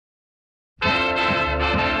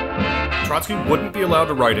Trotsky wouldn't be allowed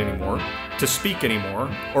to write anymore, to speak anymore,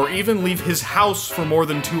 or even leave his house for more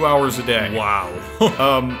than 2 hours a day. Wow.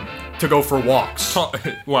 To go for walks.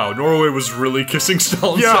 Wow, Norway was really kissing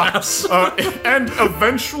Stalin's ass. And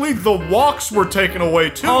eventually the walks were taken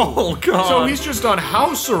away too. Oh, God. So he's just on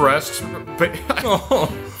house arrest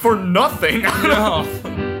for nothing.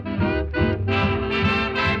 Yeah.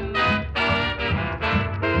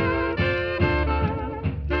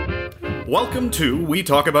 Welcome to We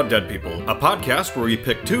Talk About Dead People, a podcast where we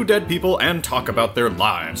pick two dead people and talk about their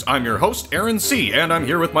lives. I'm your host, Aaron C., and I'm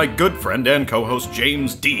here with my good friend and co-host,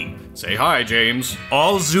 James D. Say hi, James.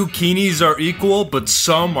 All zucchinis are equal, but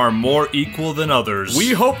some are more equal than others.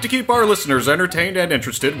 We hope to keep our listeners entertained and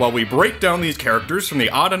interested while we break down these characters from the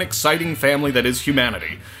odd and exciting family that is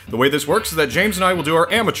humanity. The way this works is that James and I will do our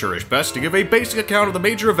amateurish best to give a basic account of the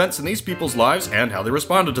major events in these people's lives and how they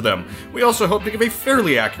responded to them. We also hope to give a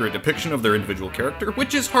fairly accurate depiction of their individual character,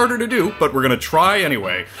 which is harder to do, but we're gonna try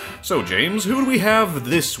anyway. So, James, who do we have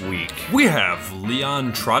this week? We have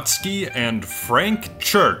Leon Trotsky and Frank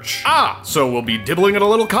Church. So we'll be dibbling at a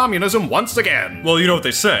little communism once again. Well, you know what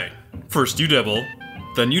they say. First you dibble,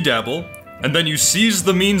 then you dabble, and then you seize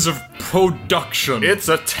the means of production. It's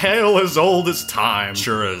a tale as old as time.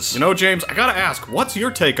 Sure is. You know, James, I gotta ask, what's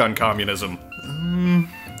your take on communism?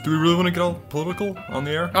 Do we really want to get all political on the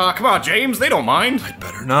air? Come on, James, they don't mind. I'd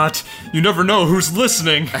better not. You never know who's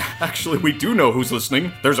listening. Actually, we do know who's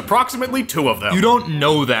listening. There's approximately 2 of them. You don't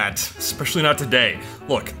know that, especially not today.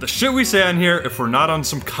 Look, the shit we say on here, if we're not on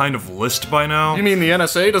some kind of list by now... You mean the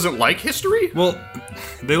NSA doesn't like history? Well,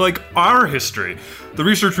 they like our history. The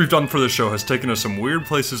research we've done for this show has taken us some weird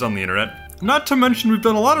places on the internet. Not to mention we've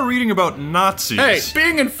done a lot of reading about Nazis. Hey,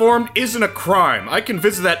 being informed isn't a crime. I can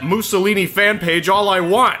visit that Mussolini fan page all I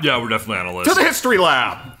want. Yeah, we're definitely on a list. To the History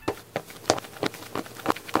Lab!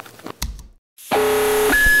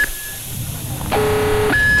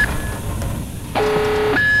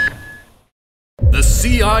 The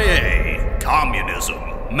CIA, communism,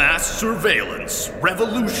 mass surveillance,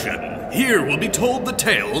 revolution. Here will be told the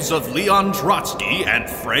tales of Leon Trotsky and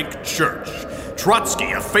Frank Church.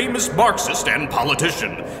 Trotsky, a famous Marxist and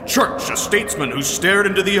politician. Church, a statesman who stared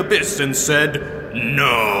into the abyss and said,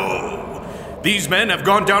 "No." These men have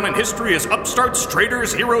gone down in history as upstarts,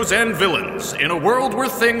 traitors, heroes, and villains. In a world where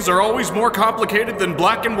things are always more complicated than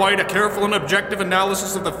black and white, a careful and objective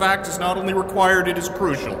analysis of the facts is not only required, it is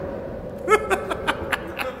crucial.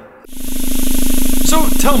 So,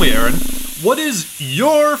 tell me, Aaron, what is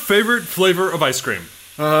your favorite flavor of ice cream?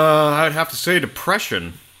 I'd have to say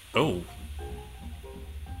depression. Oh.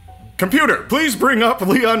 Computer, please bring up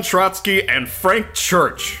Leon Trotsky and Frank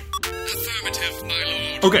Church. Affirmative, my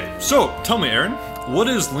lord. Okay, so, tell me, Aaron, what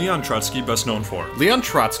is Leon Trotsky best known for? Leon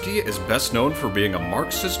Trotsky is best known for being a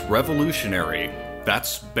Marxist revolutionary.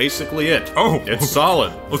 That's basically it. Oh. It's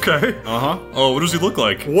solid. Okay. Uh-huh. Oh, what does he look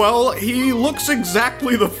like? Well, he looks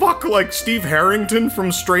exactly the fuck like Steve Harrington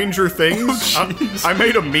from Stranger Things. Oh, jeez. I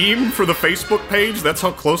made a meme for the Facebook page. That's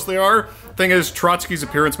how close they are. Thing is, Trotsky's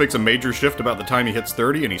appearance makes a major shift about the time he hits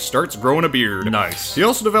 30 and he starts growing a beard. Nice. He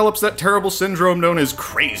also develops that terrible syndrome known as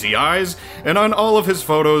crazy eyes, and on all of his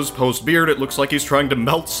photos post-beard it looks like he's trying to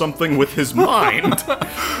melt something with his mind.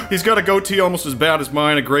 He's got a goatee almost as bad as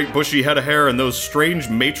mine, a great bushy head of hair, and those strange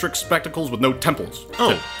matrix spectacles with no temples.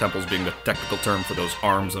 Oh. Temples being the technical term for those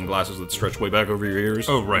arms and glasses that stretch way back over your ears.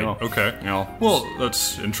 Oh, right. You know? Okay. You know. Well,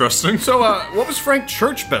 that's interesting. So, what was Frank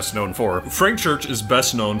Church best known for? Frank Church is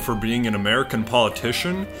best known for being an American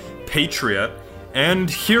politician, patriot, and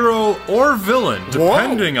hero or villain,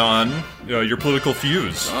 depending on your political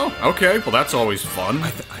views. Oh, okay. Well, that's always fun. I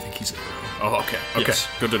think he's a hero. Oh, okay. Okay. Yes.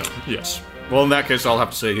 Good to know. Yes. Well, in that case, I'll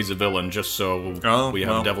have to say he's a villain, just so we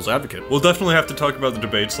have a devil's advocate. We'll definitely have to talk about the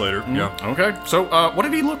debates later. Yeah. Okay. So, what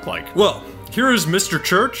did he look like? Well, here is Mr.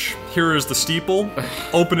 Church, here is the steeple,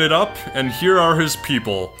 open it up, and here are his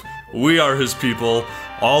people. We are his people.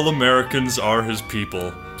 All Americans are his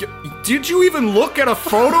people. Did you even look at a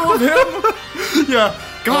photo of him? Yeah.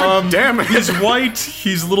 God damn it. He's white,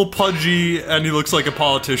 he's a little pudgy, and he looks like a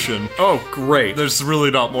politician. Oh, great. There's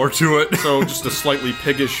really not more to it. So, just a slightly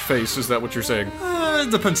piggish face, is that what you're saying?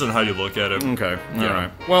 It depends on how you look at it. Okay, Yeah.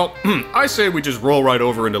 alright. Well, I say we just roll right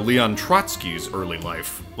over into Leon Trotsky's early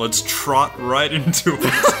life. Let's trot right into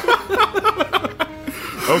it.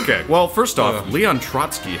 Okay, well, first off, Leon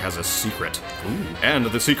Trotsky has a secret. Ooh. And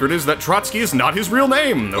the secret is that Trotsky is not his real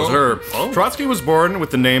name. Trotsky was born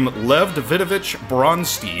with the name Lev Davidovich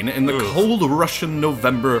Bronstein in the cold Russian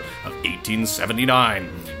November of 1879.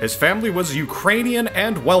 His family was Ukrainian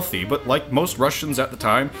and wealthy, but like most Russians at the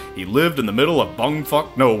time, he lived in the middle of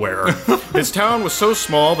bumfuck nowhere. His town was so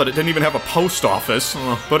small that it didn't even have a post office,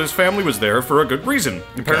 but his family was there for a good reason.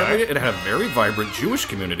 Apparently, it had a very vibrant Jewish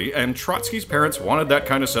community, and Trotsky's parents wanted that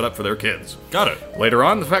kind of setup for their kids. Got it. Later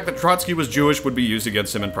on, the fact that Trotsky was Jewish would be used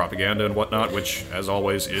against him in propaganda and whatnot, which, as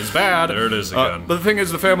always, is bad. There it is again. But the thing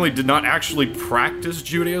is, the family did not actually practice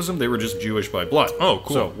Judaism, they were just Jewish by blood. Oh,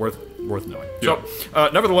 cool. So, worth knowing. Yeah. So,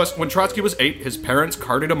 nevertheless, when Trotsky was 8, his parents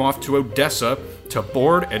carted him off to Odessa to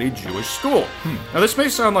board at a Jewish school. Now, this may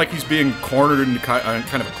sound like he's being cornered into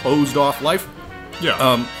kind of a closed-off life.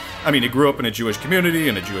 Yeah. I mean, he grew up in a Jewish community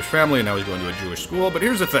and a Jewish family, and now he's going to a Jewish school. But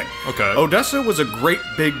here's the thing. Okay. Odessa was a great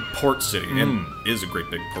big port city, and is a great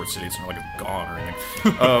big port city. It's not like it's gone or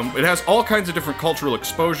anything. It has all kinds of different cultural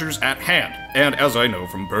exposures at hand. And as I know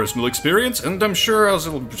from personal experience, and I'm sure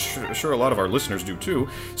sure a lot of our listeners do too,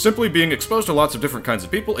 simply being exposed to lots of different kinds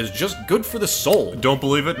of people is just good for the soul. Don't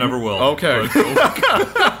believe it, never will. Okay.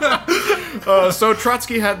 So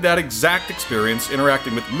Trotsky had that exact experience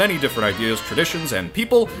interacting with many different ideas, traditions, and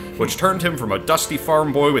people, which turned him from a dusty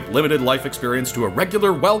farm boy with limited life experience to a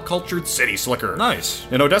regular, well-cultured city slicker. Nice.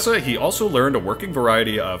 In Odessa, he also learned a working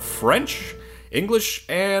variety of French, English,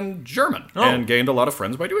 and German, and gained a lot of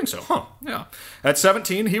friends by doing so. Yeah. At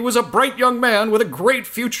 17, he was a bright young man with a great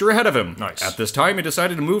future ahead of him. Nice. At this time, he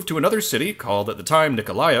decided to move to another city called, at the time,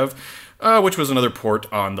 Nikolaev, which was another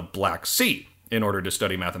port on the Black Sea, in order to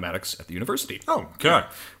study mathematics at the university. Oh, okay.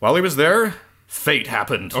 While he was there, fate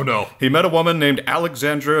happened. Oh, no. He met a woman named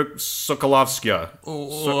Alexandra Sokolovskaya.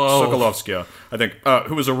 Sokolovskaya, I think,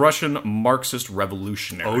 who was a Russian Marxist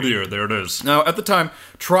revolutionary. Oh, dear, there it is. Now, at the time,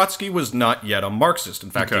 Trotsky was not yet a Marxist.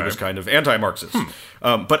 In fact, he was kind of anti-Marxist.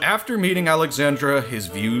 But after meeting Alexandra, his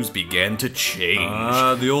views began to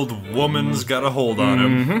change. The old woman's got a hold on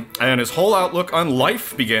him. And his whole outlook on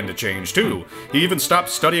life began to change, too. He even stopped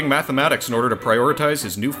studying mathematics in order to prioritize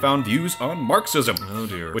his newfound views on Marxism. Oh,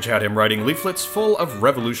 dear. Which had him writing leaflets full of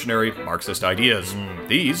revolutionary Marxist ideas.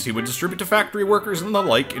 These he would distribute to factory workers and the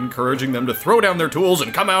like, encouraging them to throw down their tools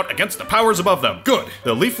and come out against the powers above them. Good.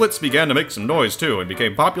 The leaflets began to make some noise, too, and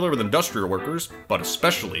became popular with industrial workers, but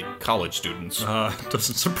especially college students.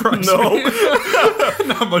 Doesn't surprise No. me.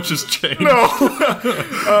 Not much has changed.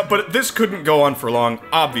 But this couldn't go on for long,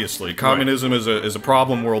 obviously. Communism is a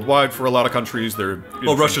problem worldwide for a lot of countries.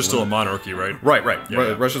 Well, Russia's still a monarchy, right? Right.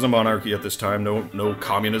 Yeah. Russia's a monarchy at this time. No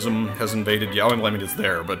communism has invaded. Yeah, I mean, it's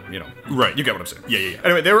there, but, Right. You get what I'm saying. Yeah.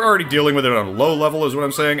 Anyway, they were already dealing with it on a low level, is what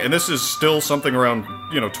I'm saying, and this is still something around,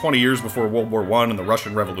 20 years before World War I and the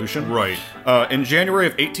Russian Revolution. Right. In January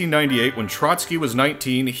of 1898, when Trotsky was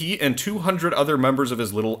 19, he and 200 other members of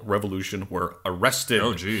his little revolution were arrested.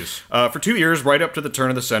 Oh, jeez. For 2 years, right up to the turn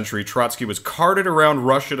of the century, Trotsky was carted around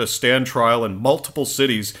Russia to stand trial in multiple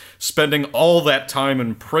cities, spending all that time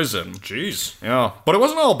in prison. Jeez. Yeah, but it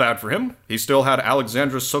wasn't all bad for him. He still had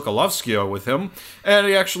Alexandra Sokolovskaya with him, and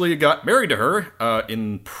he actually got married to her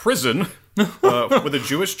in prison with a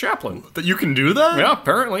Jewish chaplain. That you can do that? Yeah,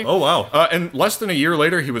 apparently. Oh, wow. And less than a year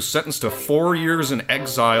later, he was sentenced to 4 years in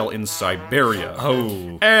exile in Siberia.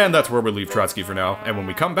 Oh. And that's where we leave Trotsky for now. And when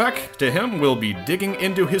we come back to him, we'll be digging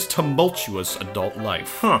into his tumultuous adult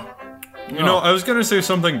life. Huh. You know, I was going to say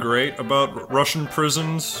something great about Russian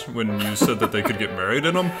prisons when you said that they could get married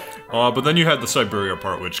in them, but then you had the Siberia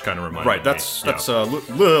part, which kind of reminded me. Right, that's a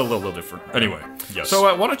little different. Anyway, yes.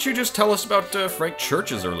 So why don't you just tell us about Frank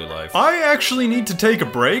Church's early life? I actually need to take a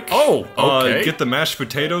break. Oh, okay. Get the mashed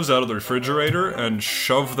potatoes out of the refrigerator and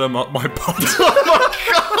shove them up my butt. Oh my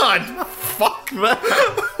god! Fuck that!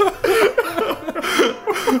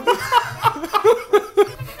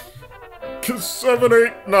 7,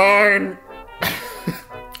 8, 9.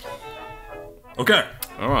 Okay.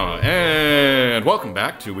 And welcome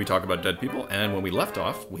back to We Talk About Dead People. And when we left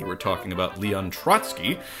off, we were talking about Leon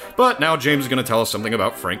Trotsky. But now James is going to tell us something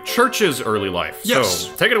about Frank Church's early life. Yes.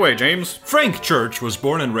 So, take it away, James. Frank Church was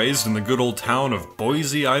born and raised in the good old town of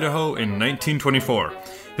Boise, Idaho in 1924.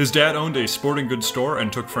 His dad owned a sporting goods store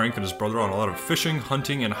and took Frank and his brother on a lot of fishing,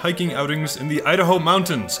 hunting, and hiking outings in the Idaho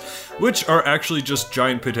mountains, which are actually just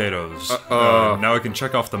giant potatoes. Now I can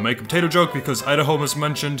check off the make a potato joke because Idaho was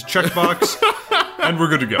mentioned. Checkbox. And we're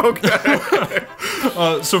good to go.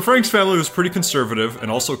 Okay. So Frank's family was pretty conservative and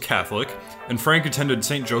also Catholic, and Frank attended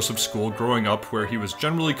St. Joseph's School growing up, where he was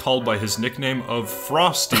generally called by his nickname of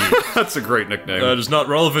Frosty. That's a great nickname. That is not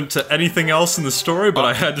relevant to anything else in the story, but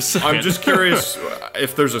I had to say I'm it. just curious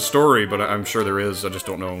if there's a story, but I'm sure there is. I just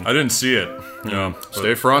don't know. I didn't see it. Yeah.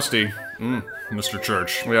 Stay frosty. Mr.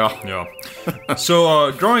 Church. Yeah. Yeah.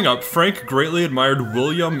 So, growing up, Frank greatly admired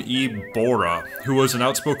William E. Bora, who was an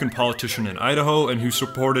outspoken politician in Idaho and who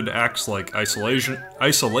supported acts like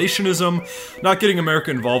isolationism, not getting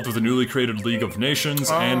America involved with the newly created League of Nations,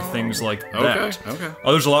 and things like that. Okay.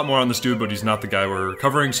 There's a lot more on this dude, but he's not the guy we're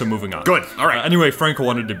covering, so moving on. Good. All right. Anyway, Frank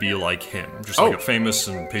wanted to be like him, just like a famous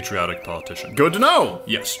and patriotic politician. Good to know.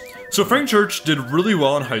 Yes. So Frank Church did really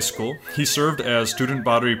well in high school. He served as student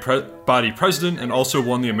body president and also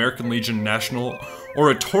won the American Legion National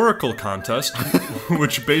Oratorical Contest,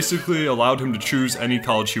 which basically allowed him to choose any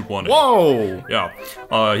college he wanted. Whoa! Yeah.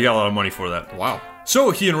 He got a lot of money for that. Wow.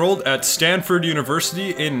 So he enrolled at Stanford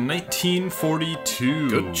University in 1942.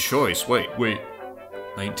 Good choice. Wait.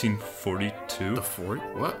 1942? The 40?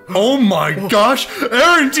 What? Oh my gosh!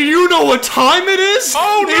 Aaron, do you know what time it is?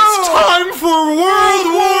 Oh no! It's time for World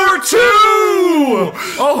War II!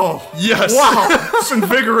 Oh! Yes! Wow! It's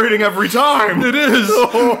invigorating every time! It is!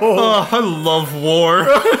 I love war.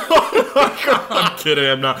 I'm kidding,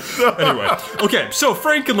 I'm not. Anyway, okay, so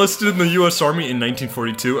Frank enlisted in the U.S. Army in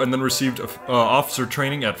 1942 and then received officer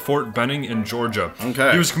training at Fort Benning in Georgia.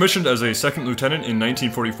 Okay. He was commissioned as a second lieutenant in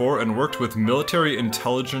 1944 and worked with military intelligence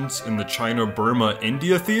in the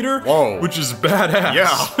China-Burma-India Theater, Whoa. which is badass.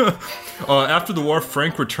 Yeah. After the war,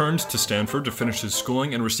 Frank returned to Stanford to finish his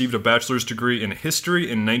schooling and received a bachelor's degree in history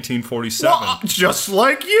in 1947. Well, just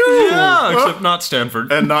like you! Yeah, except not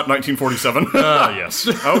Stanford. And not 1947. Yes.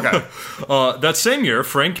 Okay. That same year,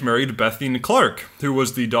 Frank married Bethany Clark, who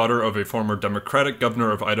was the daughter of a former Democratic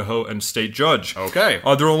governor of Idaho and state judge. Okay.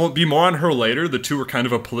 There will be more on her later. The two were kind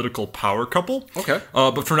of a political power couple. Okay.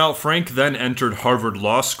 But for now, Frank then entered Harvard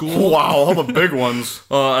Law School. Wow, all the big ones.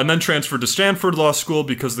 And then transferred to Stanford Law School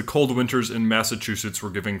because the cold winters in Massachusetts were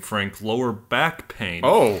giving Frank lower back pain.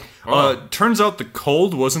 Oh. Turns out the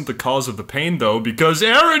cold wasn't the cause of the pain, though, because,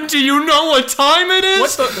 Aaron, do you know what time it is?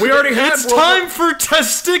 What the? We already had... It's time for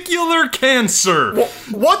testicular cancer.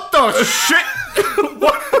 What the shit?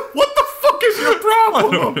 What the fuck is your problem?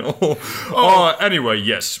 I don't know. Anyway,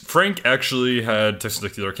 yes, Frank actually had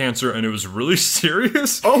testicular cancer, and it was really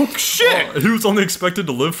serious. Oh, shit! He was only expected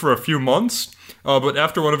to live for a few months. But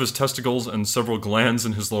after one of his testicles and several glands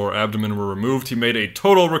in his lower abdomen were removed, he made a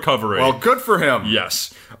total recovery. Well, good for him.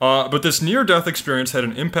 Yes. But this near-death experience had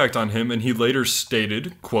an impact on him, and he later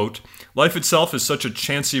stated, quote, "Life itself is such a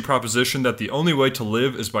chancy proposition that the only way to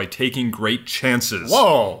live is by taking great chances."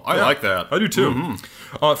 Whoa, I like that. I do too.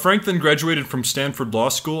 Mm-hmm. Frank then graduated from Stanford Law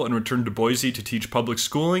School and returned to Boise to teach public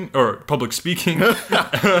speaking, and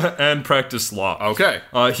practice law. Okay.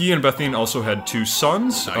 He and Bethany also had two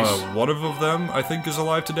sons. Nice. One of them, I think, is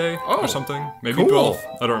alive today or something. Maybe cool. both.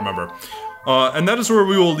 I don't remember. And that is where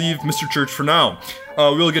we will leave Mr. Church for now.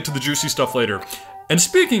 We will get to the juicy stuff later. And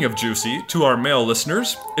speaking of juicy, to our male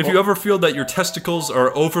listeners, if you ever feel that your testicles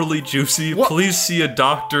are overly juicy, please see a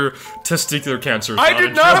doctor. Testicular cancer is I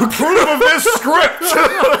did not approve of this script!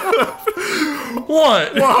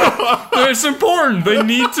 What? It's important. They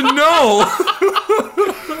need to know.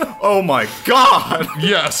 Oh my god!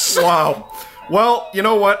 Yes. Wow. Well, you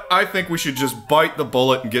know what? I think we should just bite the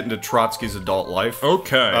bullet and get into Trotsky's adult life.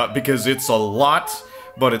 Okay. Because it's a lot,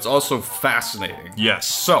 but it's also fascinating. Yes.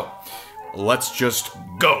 So, let's just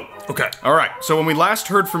go. Okay. All right. So when we last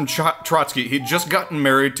heard from Trotsky, he'd just gotten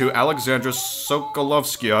married to Alexandra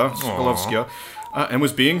Sokolovskaya, and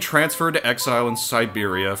was being transferred to exile in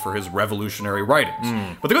Siberia for his revolutionary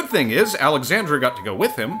writings. But the good thing is, Alexandra got to go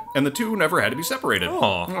with him, and the two never had to be separated.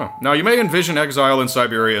 Now, you may envision exile in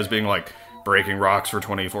Siberia as being like breaking rocks for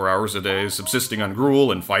 24 hours a day, subsisting on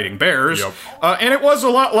gruel, and fighting bears. Yep. And it was a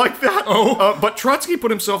lot like that. But Trotsky put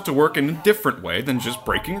himself to work in a different way than just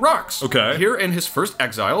breaking rocks. Okay. Here in his first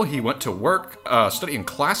exile, he went to work studying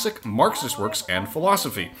classic Marxist works and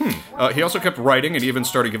philosophy. He also kept writing and even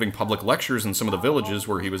started giving public lectures in some of the villages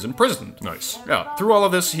where he was imprisoned. Nice. Yeah. Through all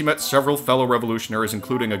of this, he met several fellow revolutionaries,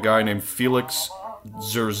 including a guy named Felix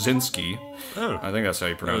Dzerzhinsky. Oh. I think that's how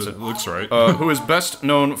you pronounce it. Looks right. Who is best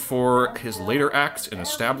known for his later acts in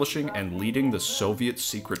establishing and leading the Soviet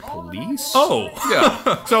secret police. Oh.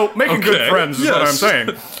 Yeah. So, making good Okay. friends is what I'm Yes. saying.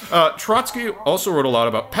 Trotsky also wrote a lot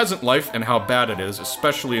about peasant life and how bad it is,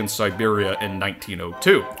 especially in Siberia in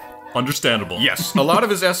 1902. Understandable. Yes, a lot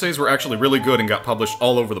of his essays were actually really good and got published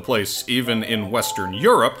all over the place, even in Western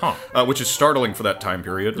Europe, which is startling for that time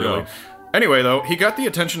period, really. Yeah. Anyway, though, he got the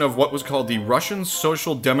attention of what was called the Russian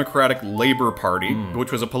Social Democratic Labor Party, which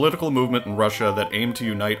was a political movement in Russia that aimed to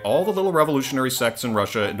unite all the little revolutionary sects in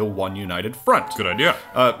Russia into one united front. Good idea.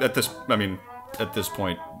 At this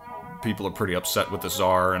point, people are pretty upset with the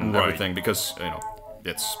Tsar and Right. everything because,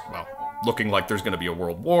 it's looking like there's going to be a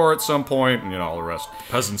world war at some point, and all the rest.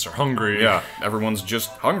 Peasants are hungry. Yeah, everyone's just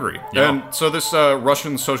hungry. Yeah. And so this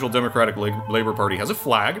Russian Social Democratic Labor Party has a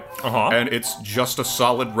flag, and it's just a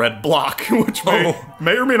solid red block, which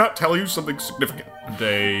may or may not tell you something significant.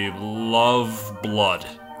 They love blood.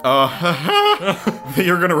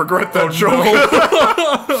 You're gonna regret that joke.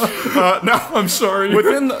 Now, I'm sorry.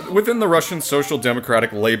 within the Russian Social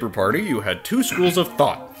Democratic Labor Party, you had two schools of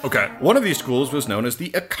thought. Okay. One of these schools was known as the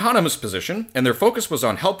economist position, and their focus was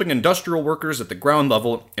on helping industrial workers at the ground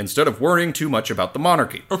level instead of worrying too much about the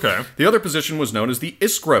monarchy. Okay. The other position was known as the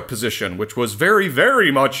Iskra position, which was very,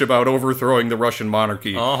 very much about overthrowing the Russian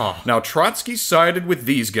monarchy. Now, Trotsky sided with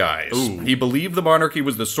these guys. He believed the monarchy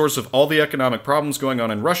was the source of all the economic problems going on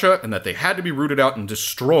in Russia, and that they had to be rooted out and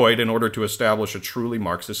destroyed in order to establish a truly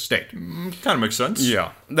Marxist state. Kind of makes sense.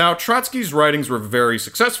 Yeah. Now, Trotsky's writings were very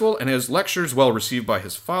successful, and his lectures well received by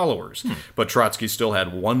his followers. But Trotsky still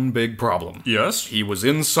had one big problem. Yes? He was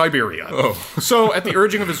in Siberia. So, at the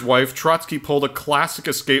urging of his wife, Trotsky pulled a classic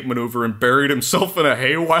escape maneuver and buried himself in a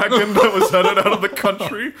hay wagon that was headed out of the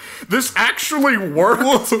country. This actually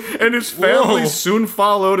worked, and his family soon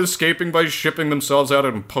followed, escaping by shipping themselves out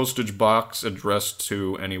in a postage box addressed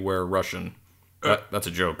to anywhere Russian. That's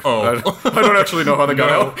a joke. I don't actually know how they got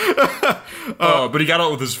out. But he got out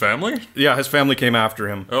with his family? Yeah, his family came after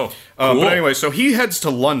him. Cool. But anyway, so he heads to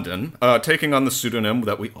London, taking on the pseudonym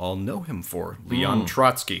that we all know him for, Leon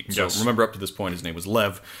Trotsky. So remember, up to this point, his name was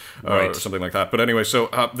Lev, or something like that. But anyway, so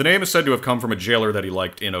the name is said to have come from a jailer that he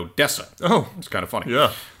liked in Odessa. It's kind of funny.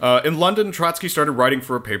 Yeah. In London, Trotsky started writing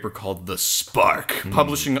for a paper called The Spark,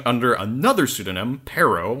 publishing under another pseudonym,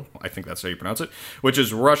 Pero, I think that's how you pronounce it, which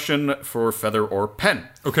is Russian for feather or pen.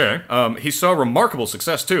 Okay. He saw remarkable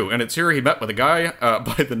success, too, and it's here he met with a guy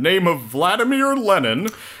by the name of Vladimir Lenin.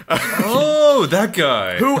 That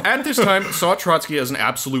guy. Who, at this time, saw Trotsky as an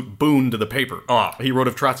absolute boon to the paper. He wrote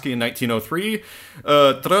of Trotsky in 1903,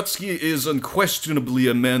 Trotsky is unquestionably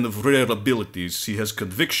a man of rare abilities. He has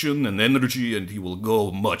conviction and energy, and he will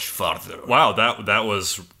go much farther. Wow, that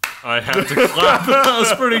was... I have to clap. That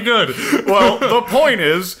was pretty good. Well, the point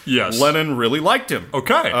is, yes, Lenin really liked him.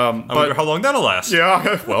 Okay. I wonder how long that'll last.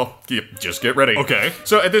 Yeah, well, just get ready. Okay.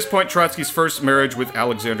 So at this point, Trotsky's first marriage with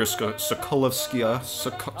Alexandra Sokolovskaya,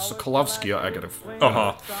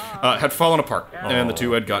 had fallen apart, and the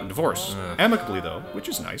two had gotten divorced. Amicably, though, which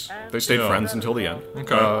is nice. They stayed friends until the end.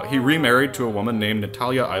 Okay. He remarried to a woman named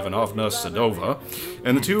Natalia Ivanovna Sadova,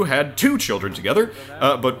 and the two had 2 children together,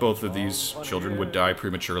 but both of these children would die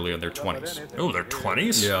prematurely in their 20s. Oh, their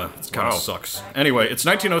 20s? Yeah, it kind of sucks. Anyway, it's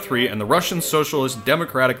 1903, and the Russian Socialist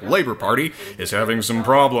Democratic Labor Party is having some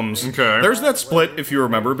problems. Okay. There's that split, if you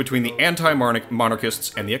remember, between the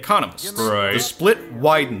anti-monarchists and the economists. Right. The split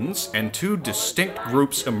widens, and 2 distinct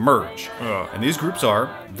groups emerge. And these groups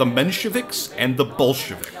are the Mensheviks and the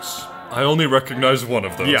Bolsheviks. I only recognize one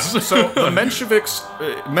of those. Yeah, so the Mensheviks,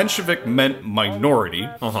 Menshevik meant minority,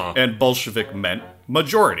 and Bolshevik meant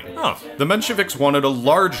majority. The Mensheviks wanted a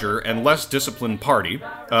larger and less disciplined party,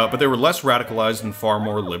 but they were less radicalized and far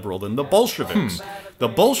more liberal than the Bolsheviks. The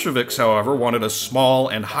Bolsheviks, however, wanted a small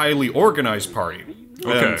and highly organized party.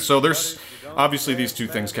 Okay. And so there's... Obviously, these two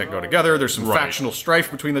things can't go together. There's some factional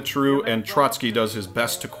strife between the two, and Trotsky does his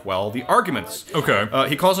best to quell the arguments. Okay.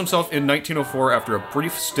 He calls himself, in 1904, after a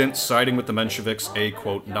brief stint siding with the Mensheviks, a,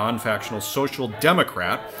 quote, non-factional social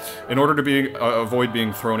democrat, in order to avoid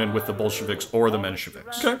being thrown in with the Bolsheviks or the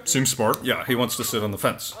Mensheviks. Okay, seems smart. Yeah, he wants to sit on the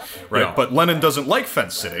fence, right? Yeah. But Lenin doesn't like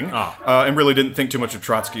fence sitting, and really didn't think too much of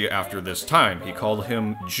Trotsky after this time. He called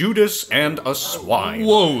him Judas and a swine.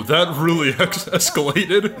 Whoa, that really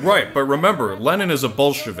escalated. Right, but remember, Lenin is a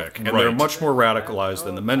Bolshevik, and they're much more radicalized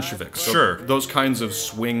than the Mensheviks. So those kinds of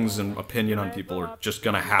swings in opinion on people are just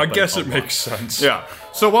going to happen. I guess it makes sense. Yeah.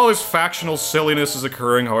 So while this factional silliness is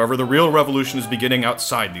occurring, however, the real revolution is beginning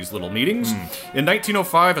outside these little meetings. In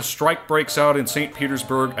 1905, a strike breaks out in St.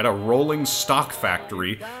 Petersburg at a rolling stock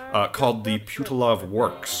factory called the Putilov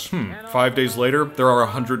Works. 5 days later, there are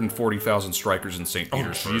 140,000 strikers in St.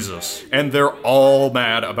 Petersburg. Oh, Jesus. And they're all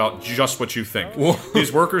mad about just what you think.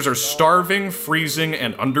 These workers are starving, freezing,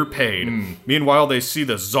 and underpaid. Meanwhile, they see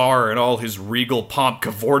the Tsar in all his regal pomp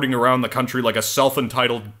cavorting around the country like a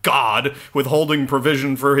self-entitled god, withholding provision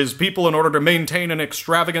for his people in order to maintain an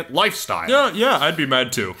extravagant lifestyle. Yeah, I'd be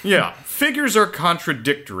mad too. Yeah, figures are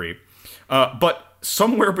contradictory, but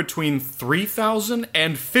somewhere between 3,000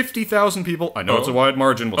 and 50,000 people, I know it's a wide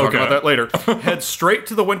margin, we'll talk about that later, head straight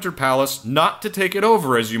to the Winter Palace, not to take it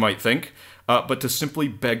over, as you might think, but to simply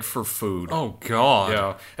beg for food. Oh, God.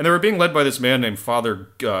 Yeah, and they were being led by this man named Father,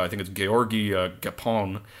 I think it's Georgy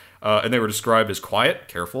Gapon, and they were described as quiet,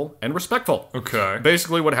 careful, and respectful. Okay.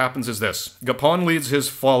 Basically, what happens is this. Gapon leads his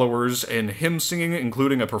followers in hymn singing,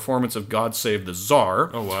 including a performance of God Save the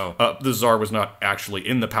Tsar. Oh, wow. The Tsar was not actually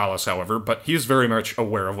in the palace, however, but he is very much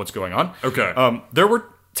aware of what's going on. Okay. There were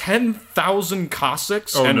 10,000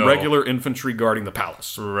 Cossacks and regular infantry guarding the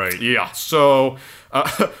palace. Right. Yeah, so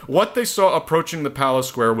what they saw approaching the palace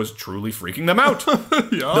square was truly freaking them out.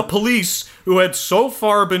 Yeah. The police, who had so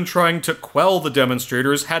far been trying to quell the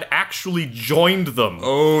demonstrators, had actually joined them.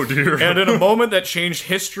 Oh, dear. And in a moment that changed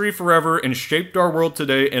history forever and shaped our world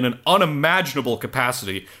today in an unimaginable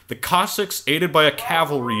capacity, the Cossacks, aided by a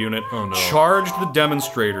cavalry unit, charged the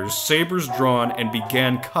demonstrators, sabers drawn, and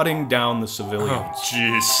began cutting down the civilians. Oh,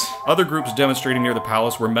 jeez. Other groups demonstrating near the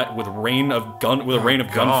palace were met with a rain of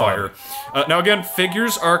gunfire. Now again,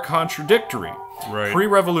 figures are contradictory. Right.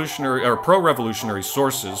 Pre-revolutionary or pro-revolutionary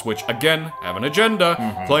sources, which again have an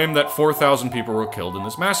agenda, claim that 4,000 people were killed in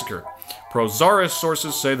this massacre. Pro-Tsarist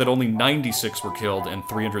sources say that only 96 were killed and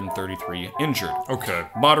 333 injured. Okay.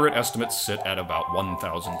 Moderate estimates sit at about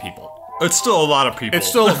 1,000 people. It's still a lot of people. It's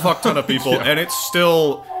still a fuck ton of people, and it's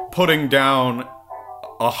still putting down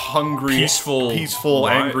a hungry, peaceful,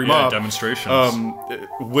 angry mob demonstrations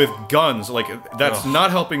with guns. Like, that's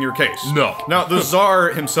not helping your case. No. Now, the Tsar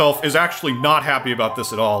himself is actually not happy about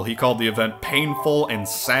this at all. He called the event painful and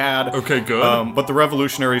sad. Okay, good. But the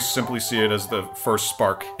revolutionaries simply see it as the first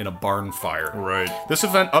spark in a barn fire. Right. This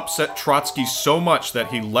event upset Trotsky so much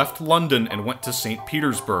that he left London and went to St.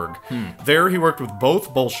 Petersburg. There, he worked with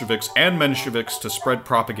both Bolsheviks and Mensheviks to spread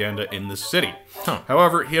propaganda in the city.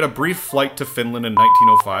 However, he had a brief flight to Finland in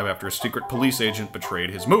 1905 after a secret police agent betrayed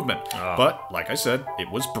his movement. But, like I said, it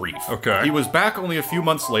was brief. Okay. He was back only a few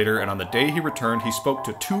months later, and on the day he returned, he spoke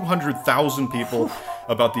to 200,000 people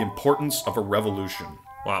about the importance of a revolution.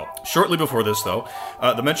 Wow. Shortly before this, though,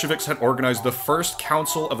 the Mensheviks had organized the first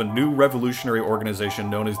council of a new revolutionary organization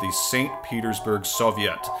known as the St. Petersburg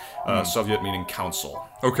Soviet. Soviet meaning council.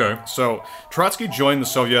 Okay. So, Trotsky joined the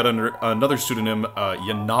Soviet under another pseudonym,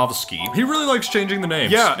 Yanovsky. He really likes changing the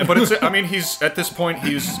names. Yeah, but it's, I mean, he's, at this point,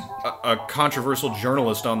 he's a controversial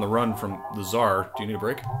journalist on the run from the Tsar. Do you need a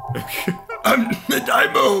break?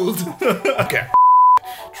 I'm old. Okay.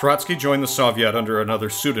 Trotsky joined the Soviet under another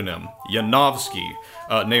pseudonym, Yanovsky,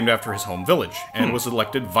 named after his home village, and was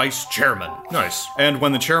elected vice chairman. Nice. And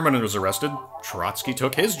when the chairman was arrested, Trotsky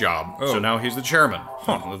took his job, so now he's the chairman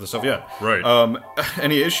of the Soviet. Right.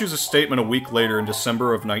 And he issues a statement a week later in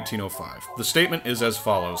December of 1905. The statement is as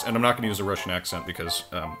follows, and I'm not going to use a Russian accent because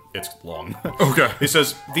it's long. Okay. He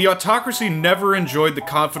says, "The autocracy never enjoyed the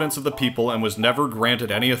confidence of the people and was never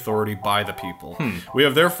granted any authority by the people. We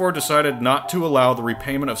have therefore decided not to allow the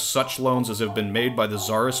repayment of such loans as have been made by the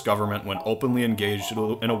Tsarist government when openly engaged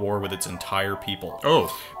in a war with its entire people."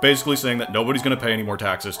 Oh. Basically saying that nobody's going to pay any more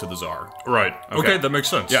taxes to the Tsar. Right. Okay, that makes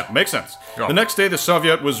sense. Yeah, makes sense. Yeah. The next day, the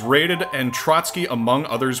Soviet was raided, and Trotsky, among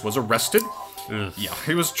others, was arrested. Yeah,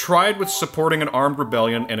 he was tried with supporting an armed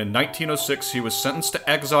rebellion, and in 1906, he was sentenced to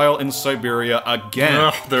exile in Siberia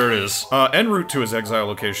again. There it is. En route to his exile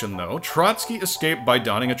location, though, Trotsky escaped by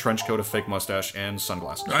donning a trench coat, a fake mustache, and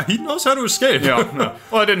sunglasses. He knows how to escape. Yeah, no.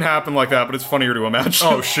 Well, it didn't happen like that, but it's funnier to imagine.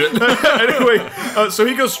 Oh, shit. Anyway, so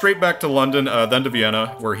he goes straight back to London, then to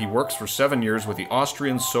Vienna, where he works for 7 years with the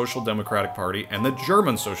Austrian Social Democratic Party and the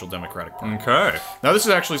German Social Democratic Party. Okay. Now, this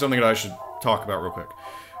is actually something that I should talk about real quick.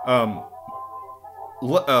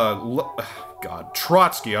 God,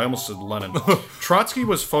 Trotsky, I almost said Lenin. Trotsky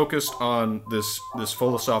was focused on this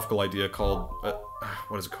philosophical idea called,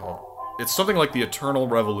 what is it called? It's something like the Eternal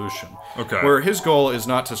Revolution. Okay. Where his goal is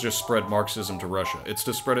not to just spread Marxism to Russia, it's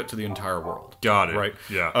to spread it to the entire world. Got it. Right?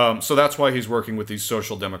 Yeah. So that's why he's working with these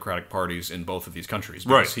social democratic parties in both of these countries.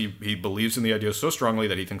 Because he believes in the idea so strongly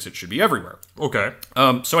that he thinks it should be everywhere. Okay.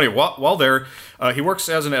 So anyway, while there, he works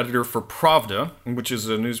as an editor for Pravda, which is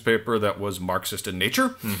a newspaper that was Marxist in nature.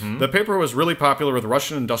 Mm-hmm. The paper was really popular with the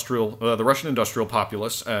Russian industrial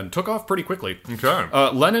populace and took off pretty quickly. Okay.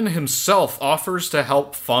 Lenin himself offers to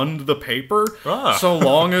help fund the paper so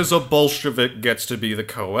long as a Bolshevik gets to be the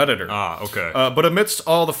co-editor. Okay. But amidst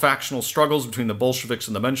all the factional struggles between the Bolsheviks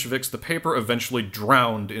and the Mensheviks, the paper eventually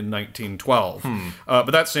drowned in 1912.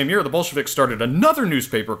 But that same year, the Bolsheviks started another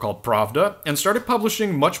newspaper called Pravda and started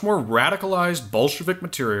publishing much more radicalized Bolshevik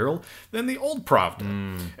material than the old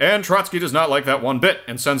Pravda. And Trotsky does not like that one bit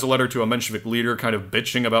and sends a letter to a Menshevik leader kind of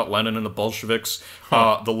bitching about Lenin and the Bolsheviks.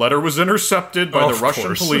 The letter was intercepted by the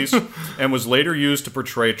Russian police and was later used to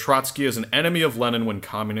portray Trotsky as an enemy of Lenin when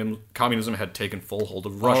communism had taken full hold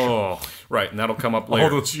of Russia. Right, and that'll come up later. All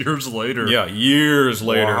those years later. Yeah, years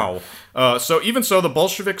later. Wow. So even so, the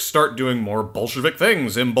Bolsheviks start doing more Bolshevik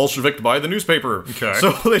things, Bolsheviked by the newspaper. Okay.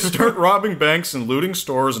 So they start robbing banks and looting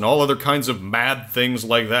stores and all other kinds of mad things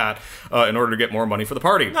like that in order to get more money for the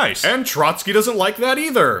party. Nice. And Trotsky doesn't like that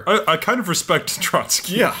either. I kind of respect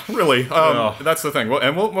Trotsky. Yeah, really. That's the thing.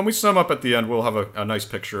 When we sum up at the end, we'll have a nice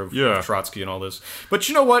picture of Trotsky and all this. But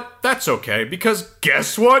you know what? That's okay, because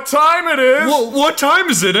guess what time it is? Well, what time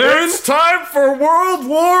is it, Aaron? It's time for World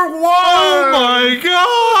War Oh I! my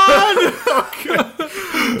god!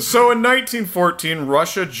 So in 1914,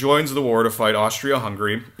 Russia joins the war to fight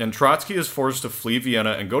Austria-Hungary, and Trotsky is forced to flee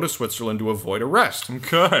Vienna and go to Switzerland to avoid arrest.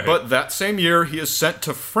 Okay. But that same year, he is sent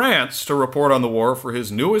to France to report on the war for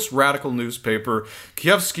his newest radical newspaper,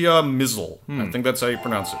 Kievskia Mizl. I think that's how you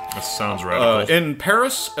pronounce it. That sounds radical. In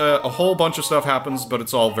Paris, a whole bunch of stuff happens, but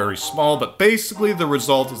it's all very small. But basically, the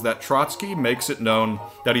result is that Trotsky makes it known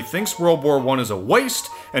that he thinks World War I is a waste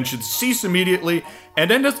and should cease immediately, and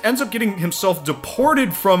ends up getting himself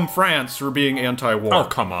deported from France for being anti-war. Oh,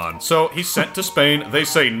 come on. So he's sent to Spain. They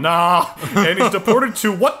say, nah. And he's deported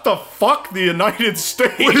to, what the fuck, the United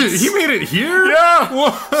States. Wait, he made it here? Yeah.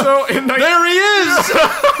 What? So There he is!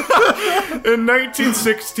 in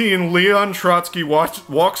 1916, Leon Trotsky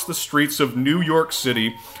walks the streets of New York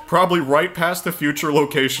City, probably right past the future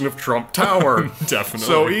location of Trump Tower. Definitely.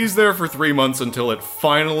 So he's there for 3 months until it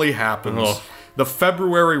finally happens. Ugh. The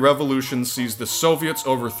February Revolution sees the Soviets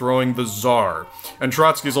overthrowing the Tsar. And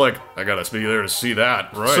Trotsky's like, I gotta be there to see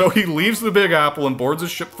that. Right. So he leaves the Big Apple and boards a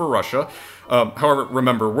ship for Russia. However,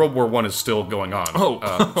 remember, World War I is still going on. Oh,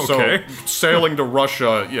 okay. So sailing to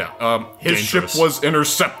Russia, his Dangerous. ship was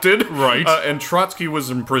intercepted. Right. And Trotsky was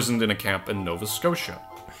imprisoned in a camp in Nova Scotia.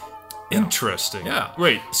 Interesting. Yeah.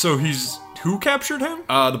 Wait, so who captured him?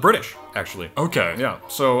 The British, actually. Okay. Yeah.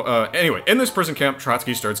 So, anyway, in this prison camp,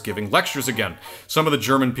 Trotsky starts giving lectures again. Some of the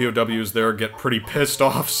German POWs there get pretty pissed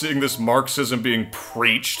off seeing this Marxism being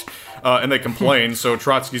preached, and they complain, so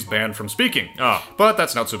Trotsky's banned from speaking. But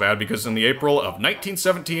that's not so bad, because in the April of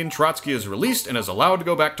 1917, Trotsky is released and is allowed to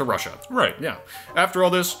go back to Russia. Right. Yeah. After all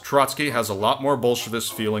this, Trotsky has a lot more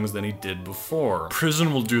Bolshevist feelings than he did before.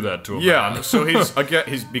 Prison will do that to him. Yeah, man. so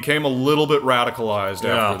he's became a little bit radicalized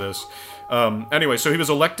after this. Anyway, so he was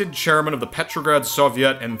elected chairman of the Petrograd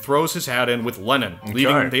Soviet and throws his hat in with Lenin,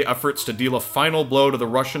 leading the efforts to deal a final blow to the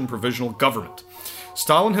Russian provisional government.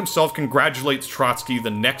 Stalin himself congratulates Trotsky the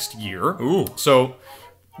next year. Ooh. So,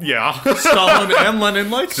 yeah. Stalin and Lenin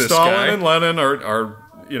like this Stalin guy. and Lenin are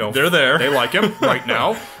They're there. They like him right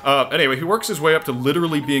now. Anyway, he works his way up to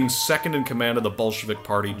literally being second in command of the Bolshevik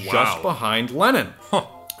Party, just behind Lenin.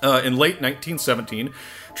 In late 1917,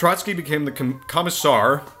 Trotsky became the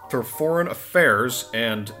Commissar for Foreign Affairs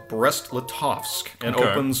and Brest-Litovsk, and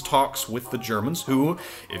opens talks with the Germans, who,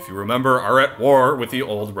 if you remember, are at war with the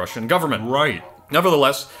old Russian government. Right.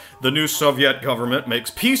 Nevertheless, the new Soviet government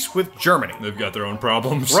makes peace with Germany. They've got their own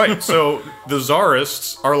problems. Right, so the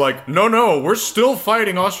Tsarists are like, no, we're still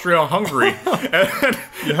fighting Austria-Hungary.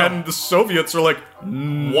 And the Soviets are like,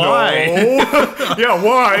 Why? Yeah,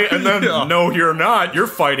 why? And then, no, you're not. You're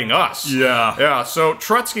fighting us. Yeah. Yeah, so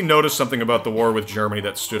Trotsky noticed something about the war with Germany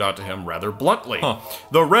that stood out to him rather bluntly.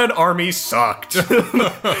 The Red Army sucked.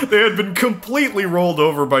 They had been completely rolled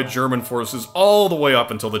over by German forces all the way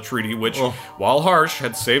up until the treaty, which, while harsh,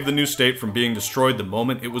 had saved the new state from being destroyed the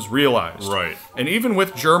moment it was realized. Right. And even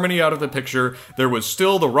with Germany out of the picture, there was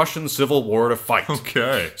still the Russian Civil War to fight.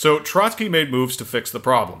 Okay. So Trotsky made moves to fix the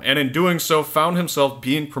problem, and in doing so found himself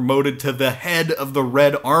being promoted to the head of the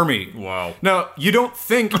Red Army. Wow. Now, you don't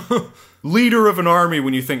think leader of an army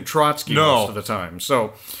when you think Trotsky most of the time.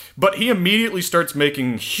 But he immediately starts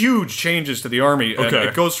making huge changes to the army, and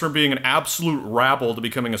it goes from being an absolute rabble to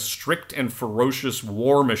becoming a strict and ferocious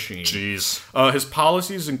war machine. Jeez. His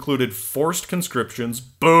policies included forced conscriptions,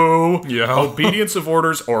 boo, obedience of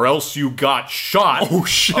orders, or else you got shot. Oh,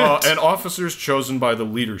 shit. And officers chosen by the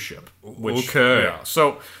leadership. Okay.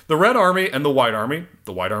 So the Red Army and the White Army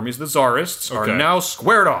is the Tsarists, are now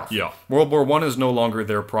squared off. Yeah. World War I is no longer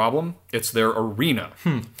their problem, it's their arena.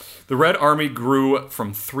 The Red Army grew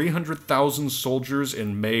from 300,000 soldiers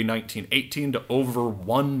in May 1918 to over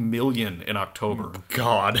 1 million in October.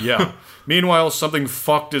 God. Yeah. Meanwhile, something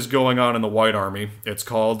fucked is going on in the White Army. It's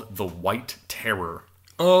called the White Terror.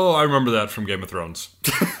 Oh, I remember that from Game of Thrones.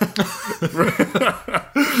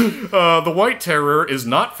 The White Terror is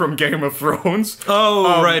not from Game of Thrones.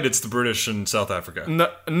 Oh, right, it's the British in South Africa.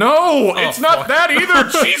 No, it's not that either.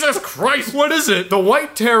 Jesus Christ. What is it? The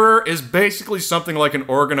White Terror is basically something like an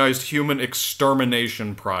organized human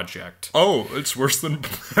extermination project. Oh, it's worse than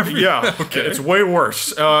Yeah, Okay. it's way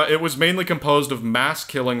worse. It was mainly composed of mass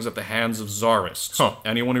killings at the hands of Tsarists. Huh.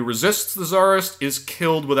 Anyone who resists the Tsarist is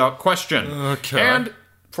killed without question. Okay. And,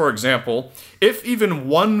 for example, if even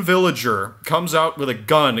one villager comes out with a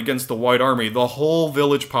gun against the White Army, the whole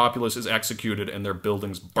village populace is executed and their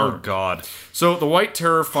buildings burned. Oh, God. So the White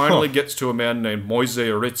Terror finally gets to a man named Moise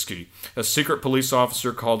Aritsky, a secret police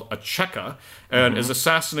officer called a Cheka, and is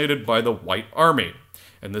assassinated by the White Army.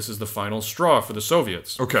 And this is the final straw for the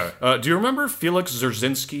Soviets. Okay. Do you remember Felix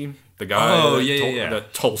Dzerzhinsky? The guy Oh, that yeah.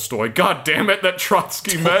 that Tolstoy, god damn it, that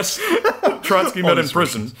Trotsky met. Trotsky met in these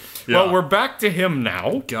prison. versions. Yeah. Well, we're back to him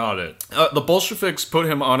now. Got it. The Bolsheviks put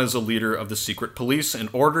him on as a leader of the secret police and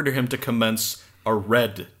ordered him to commence a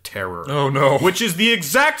Red Terror. Oh, no. Which is the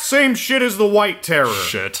exact same shit as the White Terror.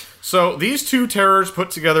 Shit. So these two terrors put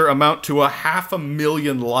together amount to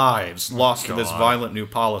 500,000 lives lost to this violent new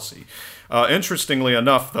policy. Interestingly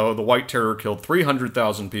enough, though, the White Terror killed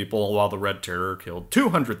 300,000 people, while the Red Terror killed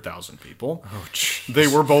 200,000 people. Oh, jeez. They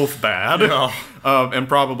were both bad. Yeah. And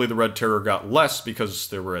probably the Red Terror got less because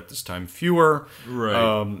there were at this time fewer.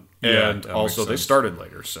 Right. And that also makes they sense. started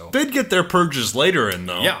later, so... They'd get their purges later in,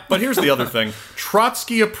 though. Yeah, but here's the other thing.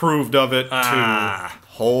 Trotsky approved of it, too,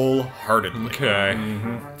 wholeheartedly. Okay.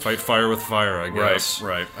 Fight fire with fire, I guess.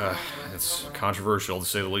 Right. It's controversial, to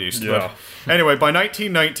say the least. Yeah. But anyway, by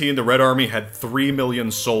 1919, the Red Army had 3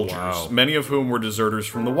 million soldiers, Wow. many of whom were deserters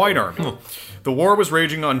from the White Army. The war was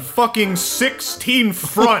raging on fucking 16 Oh,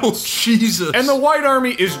 fronts. Jesus. And the White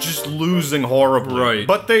Army is just losing horribly. Right.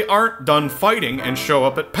 But they aren't done fighting and show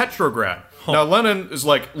up at Petrograd. Now, Lenin is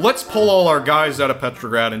like, let's pull all our guys out of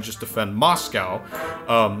Petrograd and just defend Moscow.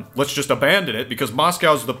 Let's just abandon it, because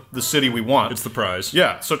Moscow's the city we want. It's the prize.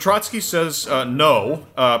 Yeah, so Trotsky says, no,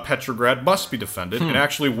 Petrograd must be defended, and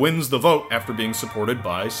actually wins the vote after being supported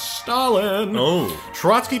by Stalin. Oh.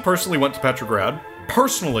 Trotsky personally went to Petrograd,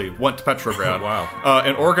 Wow.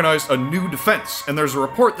 and organized a new defense. And there's a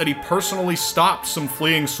report that he personally stopped some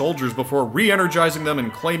fleeing soldiers before re-energizing them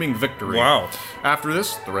and claiming victory. Wow. After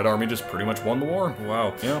this, the Red Army just pretty much won the war.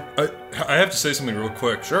 Wow. Yeah. I have to say something real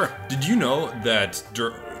quick. Sure. Did you know that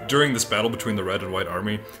during this battle between the Red and White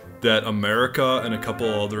Army, that America and a couple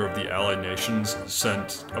other of the Allied nations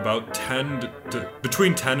sent about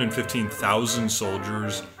between 10 and 15,000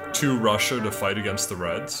 soldiers to Russia to fight against the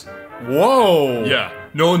Reds? Whoa! Yeah.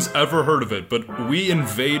 No one's ever heard of it, but we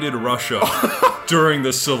invaded Russia during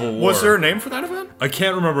the Civil War. Was there a name for that event? I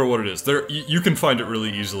can't remember what it is. You can find it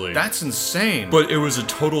really easily. That's insane. But it was a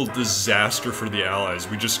total disaster for the Allies.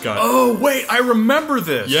 We just got... Oh, wait, I remember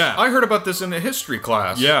this. Yeah. I heard about this in a history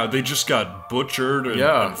class. Yeah, they just got butchered and,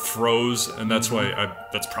 Yeah. and froze, and that's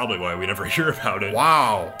that's probably why we never hear about it.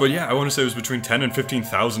 Wow. But yeah, I want to say it was between 10 and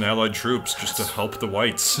 15,000 Allied troops just to help the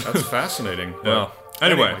whites. That's fascinating. Yeah.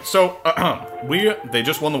 But Anyway. so they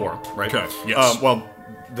just won the war, right? Okay, yes. Well,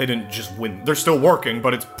 they didn't just win. They're still working,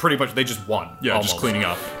 but it's pretty much they just won. Yeah, almost. just cleaning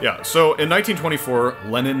up. Yeah. So in 1924,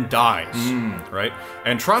 Lenin dies, right?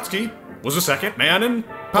 And Trotsky was the second man in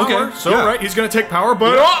power. Okay, So yeah. right, he's gonna take power,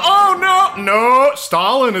 but no,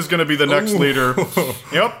 Stalin is gonna be the next leader.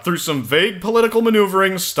 Yep. Through some vague political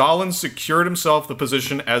maneuvering, Stalin secured himself the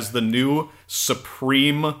position as the new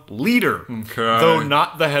supreme leader, though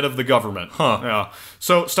not the head of the government. Yeah.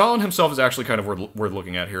 So Stalin himself is actually kind of worth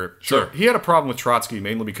looking at here. Sure. He had a problem with Trotsky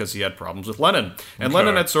mainly because he had problems with Lenin, and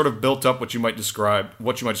Lenin had sort of built up what you might describe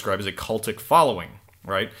as a cultic following.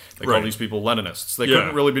 Right? They call Right. these people Leninists. They Yeah.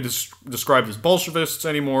 couldn't really be described as Bolshevists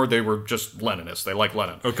anymore. They were just Leninists. They like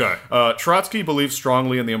Lenin. Okay. Trotsky believed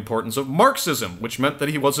strongly in the importance of Marxism, which meant that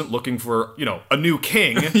he wasn't looking for, a new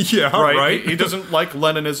king. Yeah, right. He doesn't like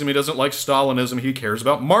Leninism. He doesn't like Stalinism. He cares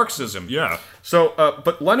about Marxism. Yeah. So,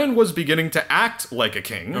 but Lenin was beginning to act like a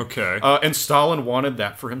king. Okay. And Stalin wanted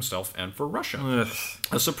that for himself and for Russia.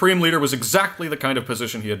 A supreme leader was exactly the kind of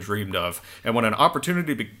position he had dreamed of. And when an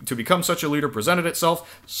opportunity to become such a leader presented itself,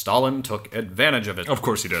 Stalin took advantage of it. Of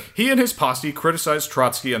course he did. He and his posse criticized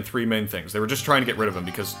Trotsky on 3 main things. They were just trying to get rid of him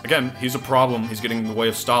because, again, he's a problem. He's getting in the way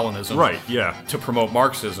of Stalinism. Right, yeah. To promote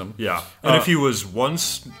Marxism. Yeah. And if he was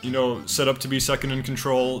once, set up to be second in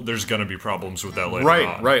control, there's going to be problems with that later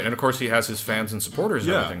on. Right. And of course he has his fans and supporters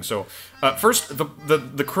and Yeah. everything. So first,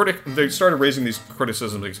 they started raising these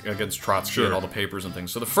criticisms against Trotsky in all the papers and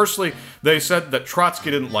things. So firstly, they said that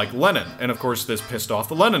Trotsky didn't like Lenin. And of course this pissed off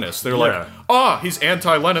the Leninists. They're like, he's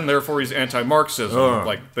anti-Lenin, therefore he's anti-Marxism.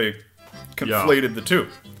 Like, they conflated the two.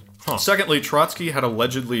 Secondly, Trotsky had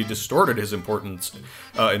allegedly distorted his importance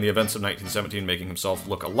in the events of 1917, making himself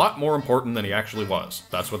look a lot more important than he actually was.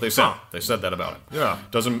 That's what they said. They said that about him. Yeah.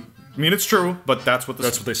 Doesn't mean it's true, but that's what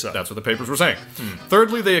they said. That's what the papers were saying.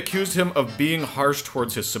 Thirdly, they accused him of being harsh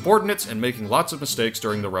towards his subordinates and making lots of mistakes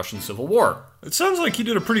during the Russian Civil War. It sounds like he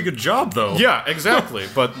did a pretty good job, though. Yeah, exactly.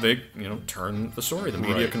 But they, turn the story. The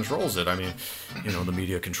media controls it. I mean, the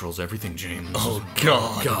media controls everything, James. Oh,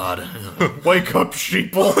 God. God. Wake up,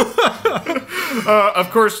 sheeple.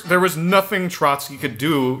 Of course, there was nothing Trotsky could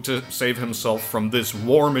do to save himself from this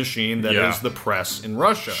war machine that is the press in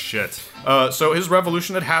Russia. Shit. So his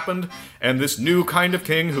revolution had happened, and this new kind of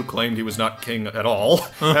king, who claimed he was not king at all,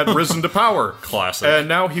 had risen to power. Classic. And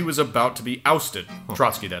now he was about to be ousted.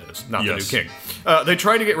 Trotsky, that is, not the new king. They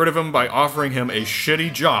tried to get rid of him by offering him a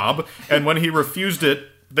shitty job, and when he refused it,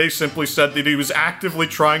 they simply said that he was actively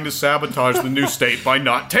trying to sabotage the new state by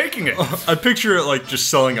not taking it. I picture it like just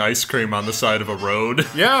selling ice cream on the side of a road.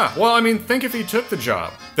 Yeah, well, I mean, think if he took the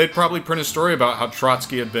job. They'd probably print a story about how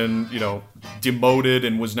Trotsky had been, demoted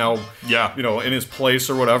and was now, in his place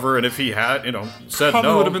or whatever, and if he had, said probably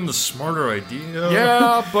no. would have been the smarter idea.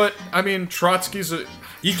 Yeah, but, I mean, Trotsky's a...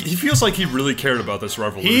 He feels like he really cared about this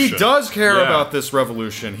revolution. He does care about this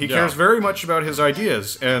revolution. He cares very much about his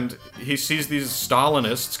ideas, and he sees these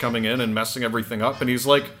Stalinists coming in and messing everything up, and he's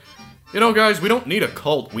like, guys, we don't need a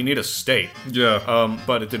cult, we need a state. Yeah.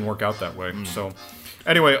 But it didn't work out that way. So,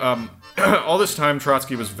 anyway, all this time,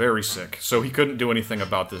 Trotsky was very sick, so he couldn't do anything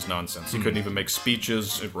about this nonsense. He couldn't even make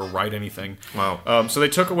speeches or write anything. Wow. So they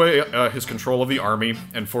took away his control of the army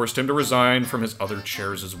and forced him to resign from his other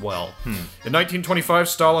chairs as well. In 1925,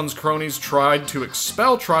 Stalin's cronies tried to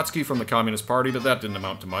expel Trotsky from the Communist Party, but that didn't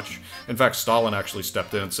amount to much. In fact, Stalin actually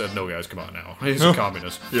stepped in and said, "No, guys, come on now. He's a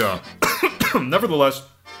communist." Yeah. Nevertheless,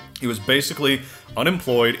 he was basically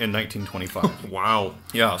unemployed in 1925. Wow.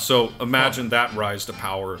 Yeah, so imagine that rise to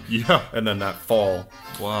power. Yeah. And then that fall.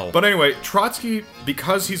 Wow. But anyway, Trotsky,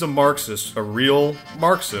 because he's a Marxist, a real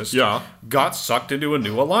Marxist, got sucked into a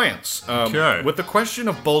new alliance. With the question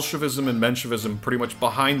of Bolshevism and Menshevism pretty much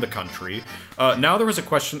behind the country, now there was a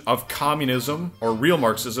question of communism, or real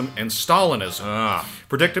Marxism, and Stalinism.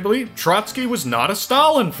 Predictably, Trotsky was not a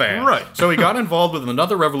Stalin fan. Right. So he got involved with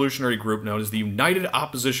another revolutionary group known as the United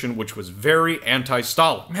Opposition, which was very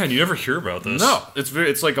anti-Stalin. Man, you never hear about this. No,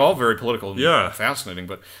 it's like all very political and fascinating,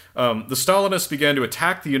 but the Stalinists began to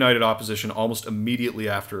attack the United Opposition almost immediately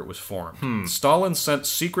after it was formed. Stalin sent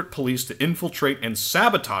secret police to infiltrate and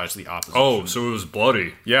sabotage the opposition. Oh, so it was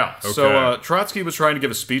bloody. Yeah. Okay. So Trotsky was trying to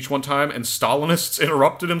give a speech one time, and Stalinists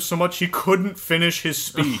interrupted him so much he couldn't finish his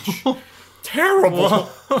speech. Terrible.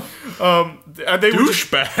 They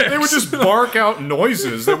Douchebags. They would just bark out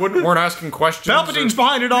noises. They weren't asking questions. Palpatine's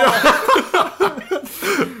behind it all.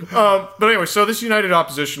 But anyway, so this United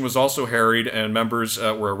Opposition was also harried, and members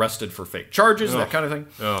were arrested for fake charges, that kind of thing.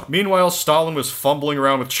 Meanwhile, Stalin was fumbling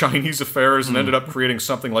around with Chinese affairs and ended up creating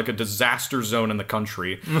something like a disaster zone in the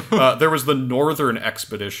country. There was the Northern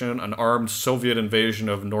Expedition, an armed Soviet invasion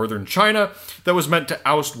of northern China that was meant to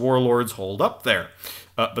oust warlords holed up there.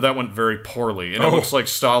 But that went very poorly, and it looked like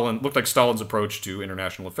Stalin's approach to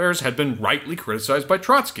international affairs had been rightly criticized by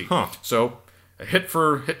Trotsky. So, a hit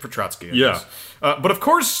for Trotsky, I guess. But of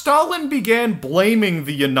course, Stalin began blaming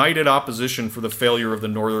the United Opposition for the failure of the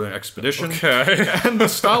Northern Expedition. Okay. And the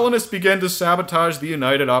Stalinists began to sabotage the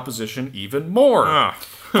United Opposition even more.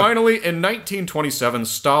 Finally, in 1927,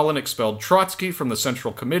 Stalin expelled Trotsky from the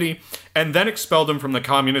Central Committee, and then expelled him from the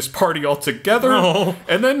Communist Party altogether.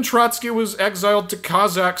 And then Trotsky was exiled to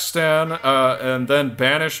Kazakhstan, and then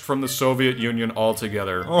banished from the Soviet Union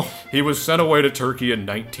altogether. He was sent away to Turkey in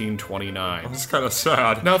 1929. That's kind of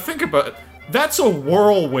sad. Now think about it. That's a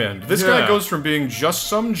whirlwind. This guy goes from being just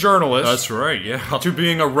some journalist... That's right, yeah. ...to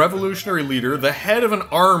being a revolutionary leader, the head of an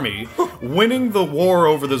army, winning the war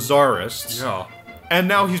over the Tsarists. Yeah. And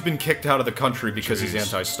now he's been kicked out of the country because he's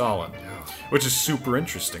anti-Stalin. Which is super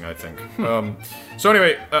interesting, I think. So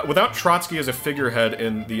anyway, without Trotsky as a figurehead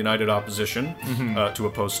in the United Opposition to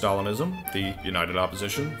oppose Stalinism, the United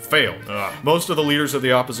Opposition failed. Most of the leaders of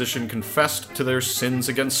the opposition confessed to their sins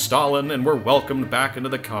against Stalin and were welcomed back into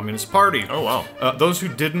the Communist Party. Oh, wow. Those who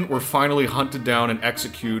didn't were finally hunted down and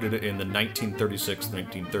executed in the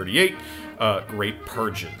 1936-1938 Great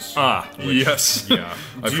Purges. Yes. Yeah.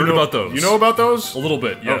 I've heard about those. You know about those? A little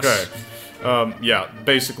bit, yes. Okay.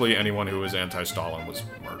 Basically anyone who was anti-Stalin was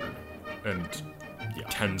murdered. And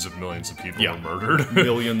tens of millions of people were murdered.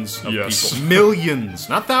 Millions of people. Millions!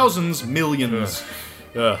 Not thousands, millions.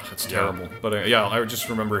 Ugh, that's terrible. But yeah, I just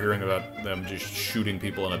remember hearing about them just shooting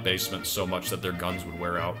people in a basement so much that their guns would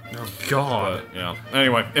wear out. Oh, God. Yeah.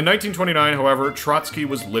 Anyway, in 1929, however, Trotsky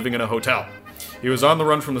was living in a hotel. He was on the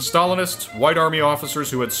run from the Stalinists, White Army officers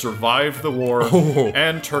who had survived the war,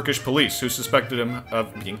 and Turkish police who suspected him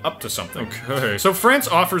of being up to something. Okay. So France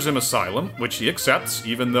offers him asylum, which he accepts,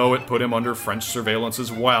 even though it put him under French surveillance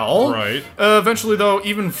as well. Right. Eventually, though,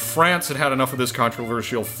 even France had had enough of this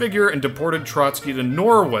controversial figure and deported Trotsky to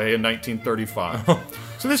Norway in 1935.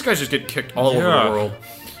 So this guy's just get kicked all over the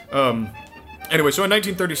world. Anyway, so in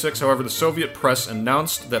 1936, however, the Soviet press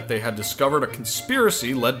announced that they had discovered a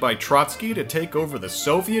conspiracy led by Trotsky to take over the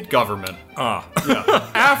Soviet government.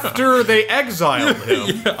 After they exiled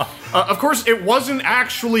him. Of course, it wasn't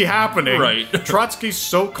actually happening. Right. Trotsky's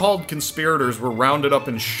so-called conspirators were rounded up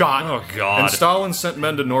and shot. Oh, God. And Stalin sent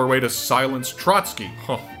men to Norway to silence Trotsky.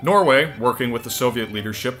 Norway, working with the Soviet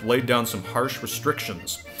leadership, laid down some harsh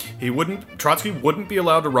restrictions. Trotsky wouldn't be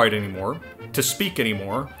allowed to write anymore, to speak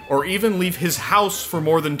anymore, or even leave his house for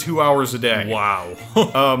more than 2 hours a day. Wow.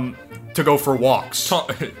 To go for walks.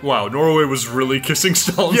 Wow, Norway was really kissing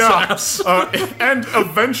Stalin's ass. And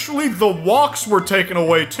eventually the walks were taken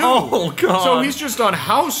away too. Oh, God. So he's just on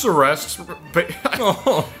house arrest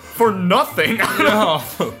for nothing.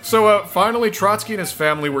 So finally, Trotsky and his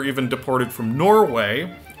family were even deported from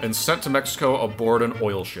Norway and sent to Mexico aboard an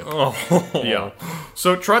oil ship. Yeah.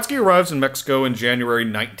 So Trotsky arrives in Mexico in January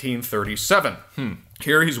 1937.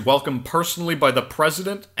 Here he's welcomed personally by the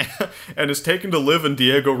president and is taken to live in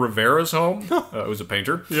Diego Rivera's home, who's a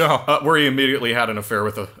painter, where he immediately had an affair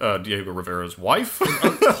with Diego Rivera's wife.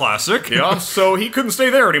 Classic. Yeah, so he couldn't stay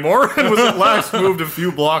there anymore and was at last moved a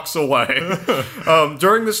few blocks away.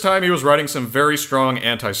 During this time, he was writing some very strong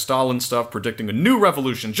anti-Stalin stuff, predicting a new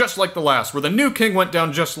revolution just like the last, where the new king went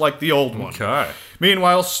down just like the old one. Okay.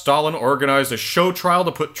 Meanwhile, Stalin organized a show trial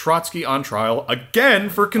to put Trotsky on trial again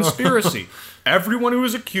for conspiracy. Everyone who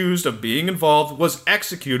was accused of being involved was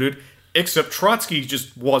executed, except Trotsky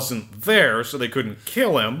just wasn't there, so they couldn't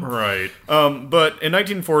kill him. Right. But in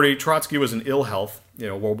 1940, Trotsky was in ill health.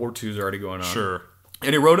 World War II is already going on. Sure.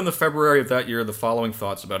 And he wrote in the February of that year the following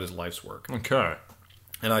thoughts about his life's work. Okay.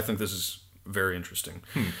 And I think this is very interesting.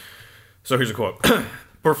 So here's a quote.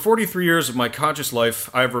 For 43 years of my conscious life,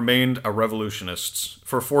 I have remained a revolutionist.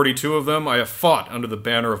 For 42 of them, I have fought under the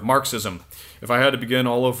banner of Marxism. If I had to begin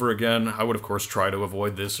all over again, I would of course try to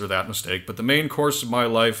avoid this or that mistake, but the main course of my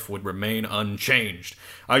life would remain unchanged.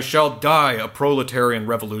 I shall die a proletarian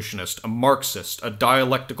revolutionist, a Marxist, a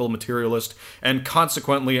dialectical materialist, and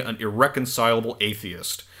consequently an irreconcilable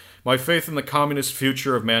atheist. My faith in the communist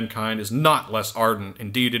future of mankind is not less ardent.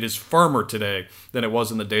 Indeed, it is firmer today than it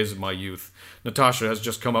was in the days of my youth. Natasha has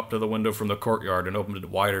just come up to the window from the courtyard and opened it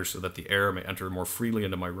wider so that the air may enter more freely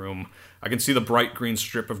into my room. I can see the bright green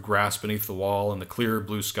strip of grass beneath the wall and the clear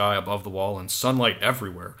blue sky above the wall and sunlight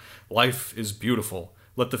everywhere. Life is beautiful.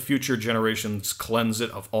 Let the future generations cleanse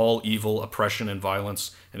it of all evil, oppression, and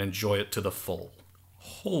violence and enjoy it to the full.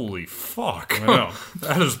 Holy fuck. I know.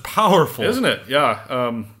 That is powerful. Isn't it? Yeah.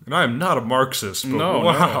 And I am not a Marxist, but No,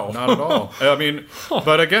 wow. not at all. I mean,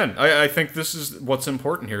 but again, I think this is what's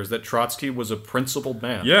important here, is that Trotsky was a principled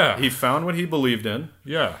man. Yeah. He found what he believed in.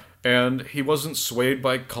 Yeah. And he wasn't swayed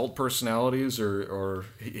by cult personalities or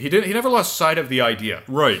he never lost sight of the idea.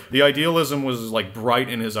 Right. The idealism was like bright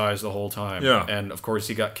in his eyes the whole time. Yeah. And of course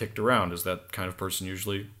he got kicked around, as that kind of person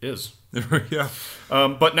usually is. Yeah.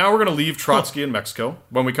 But now we're going to leave Trotsky in Mexico.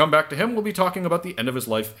 When we come back to him, we'll be talking about the end of his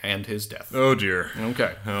life and his death. Oh dear.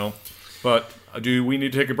 Okay. Well, But do we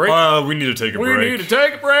need to take a break? we need to take a break. We need to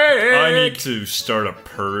take a break! I need to start a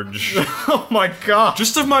purge. Oh my god!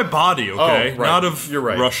 Just of my body, okay? Oh, right. Not of You're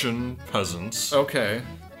right. Russian peasants. Okay.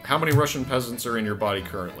 How many Russian peasants are in your body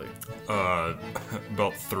currently?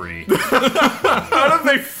 About 3. How do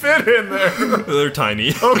they fit in there? They're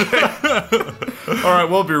tiny. Alright,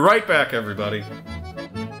 we'll be right back, everybody.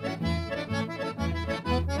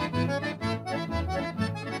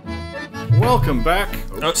 Welcome back.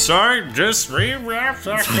 Sorry, just rewrap.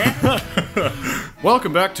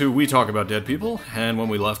 Welcome back to We Talk About Dead People. And when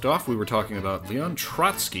we left off, we were talking about Leon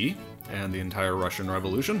Trotsky and the entire Russian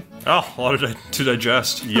Revolution. Oh, a lot to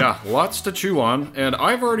digest. Yeah, lots to chew on. And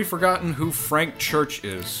I've already forgotten who Frank Church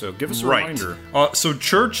is, so give us a reminder. So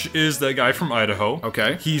Church is that guy from Idaho.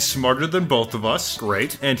 Okay. He's smarter than both of us.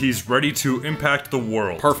 Great. And he's ready to impact the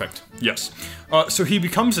world. Perfect. Yes. So he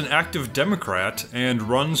becomes an active Democrat and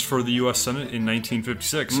runs for the U.S. Senate in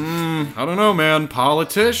 1956. I don't know, man.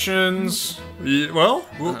 Politicians. Well,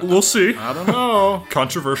 we'll see. I don't know.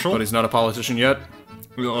 Controversial. But he's not a politician yet.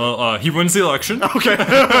 He wins the election. Okay.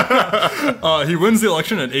 He wins the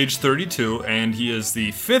election at age 32, and he is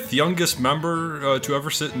the 5th youngest member to ever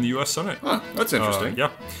sit in the U.S. Senate. Huh, that's interesting.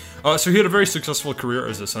 Yeah. So he had a very successful career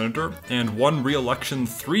as a senator and won re-election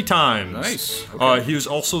 3 times. Nice. Okay. He was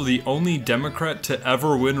also the only Democrat to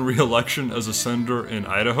ever win re-election as a senator in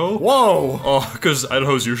Idaho. Whoa! Because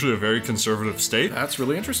Idaho is usually a very conservative state. That's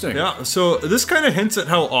really interesting. Yeah, so this kind of hints at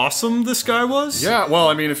how awesome this guy was. Yeah, well,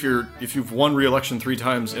 I mean, if you've won re-election 3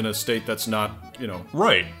 times in a state that's not,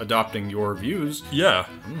 right, adopting your views. Yeah,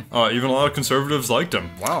 even a lot of conservatives liked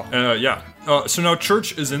him. Wow. Yeah. So now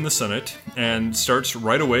Church is in the Senate and starts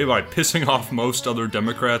right away by pissing off most other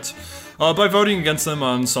Democrats by voting against them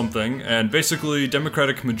on something. And basically,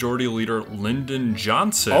 Democratic Majority Leader Lyndon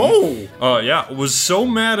Johnson, was so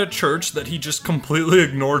mad at Church that he just completely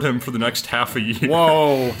ignored him for the next half a year.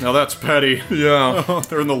 Whoa, now that's petty. Yeah.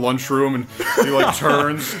 They're in the lunchroom and he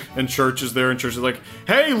turns and Church is there and Church is like,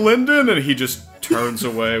 "Hey, Lyndon," and he just turns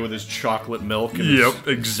away with his chocolate milk and his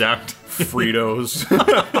exact Fritos.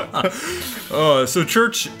 So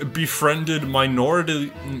Church befriended minority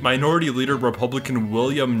leader Republican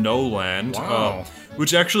William Knowland. Wow.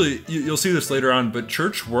 Which actually, you'll see this later on, but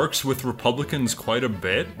Church works with Republicans quite a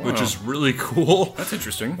bit, which is really cool. That's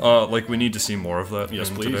interesting. We need to see more of that. Yes,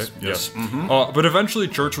 please. Today. Yes. Mm-hmm. But eventually,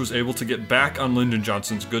 Church was able to get back on Lyndon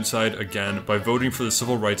Johnson's good side again by voting for the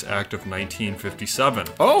Civil Rights Act of 1957.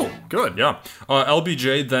 Oh, good. Yeah.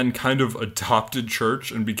 LBJ then kind of adopted Church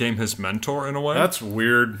and became his mentor in a way. That's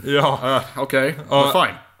weird. Yeah. Okay.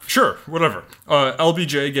 Fine. Sure, whatever.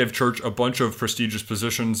 LBJ gave Church a bunch of prestigious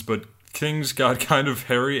positions, but things got kind of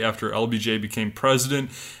hairy after LBJ became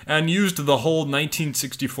president and used the whole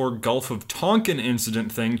 1964 Gulf of Tonkin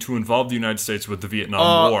incident thing to involve the United States with the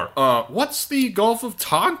Vietnam War. What's the Gulf of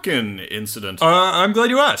Tonkin incident? I'm glad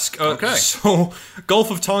you asked. Okay. So,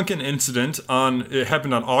 Gulf of Tonkin incident it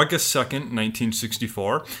happened on August 2nd,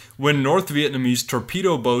 1964, when North Vietnamese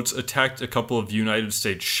torpedo boats attacked a couple of United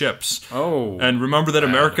States ships. Oh. And remember that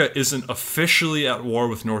America isn't officially at war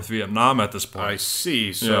with North Vietnam at this point. I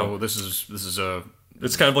see. So this is a...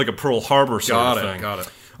 It's kind of like a Pearl Harbor sort of thing. Got it.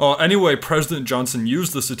 Anyway, President Johnson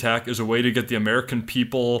used this attack as a way to get the American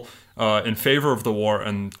people in favor of the war,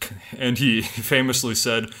 and he famously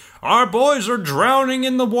said, "Our boys are drowning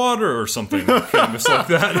in the water," or something famous like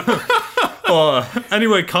that.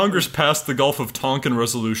 Anyway, Congress passed the Gulf of Tonkin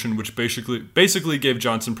Resolution, which basically gave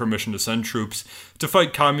Johnson permission to send troops to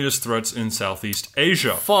fight communist threats in Southeast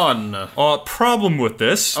Asia. Fun. Problem with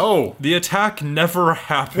this. Oh. The attack never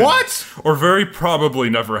happened. What? Or very probably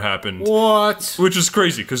never happened. What? Which is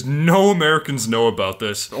crazy, because no Americans know about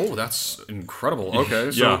this. Oh, that's incredible.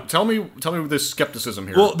 Okay, so tell me this skepticism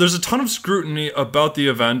here. Well, there's a ton of scrutiny about the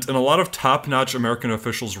event, and a lot of top-notch American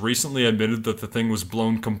officials recently admitted that the thing was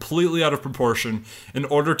blown completely out of proportion in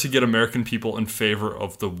order to get American people in favor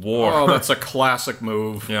of the war. Oh, that's a classic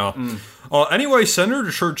move. Yeah. Anyway, Senator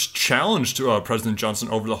Church challenged President Johnson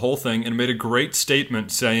over the whole thing and made a great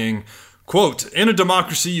statement saying, quote, "In a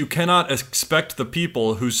democracy, you cannot expect the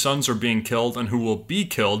people whose sons are being killed and who will be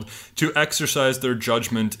killed to exercise their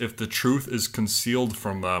judgment if the truth is concealed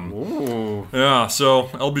from them." Ooh. Yeah, so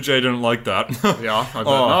LBJ didn't like that. Yeah, I bet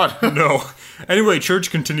not. No. Anyway,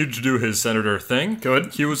 Church continued to do his senator thing.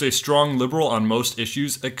 Good. He was a strong liberal on most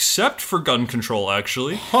issues, except for gun control,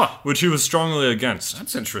 actually, which he was strongly against.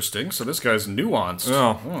 That's interesting. So this guy's nuanced.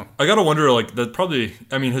 Yeah. I gotta wonder, that probably,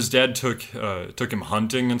 his dad took him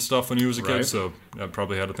hunting and stuff when he was a kid, so that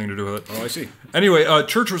probably had a thing to do with it. Oh, I see. Anyway,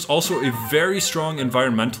 Church was also a very strong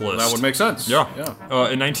environmentalist. That would make sense. Yeah.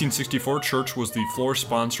 In 1964, Church was the floor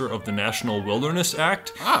sponsor of the National Wilderness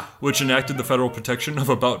Act, which enacted the federal protection of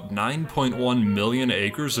about 9.1 million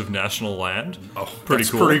acres of national land. Oh, pretty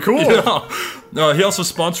that's cool. pretty cool. Yeah. He also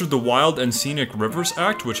sponsored the Wild and Scenic Rivers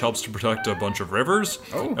Act, which helps to protect a bunch of rivers.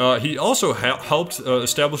 Oh. He also helped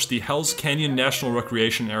establish the Hells Canyon National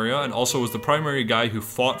Recreation Area, and also was the primary guy who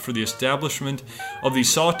fought for the establishment of the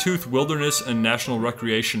Sawtooth Wilderness and National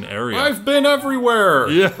Recreation Area. I've been everywhere.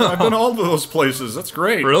 Yeah. I've been all of those places. That's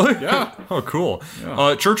great. Really? Yeah. Oh, cool.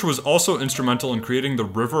 Yeah. Church was also instrumental in creating the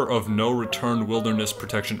River of No Return Wilderness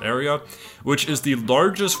Protection Area, which is the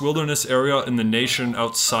largest wilderness area in the nation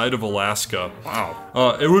outside of Alaska.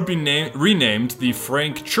 Wow. It would be renamed the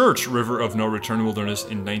Frank Church River of No Return Wilderness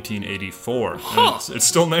in 1984. It's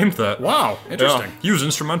still named that. Wow. Interesting. Yeah, he was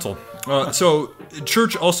instrumental. So,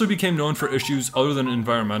 Church also became known for issues other than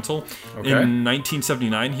environmental. Okay. In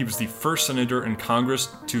 1979, he was the first senator in Congress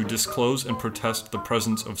to disclose and protest the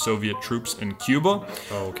presence of Soviet troops in Cuba.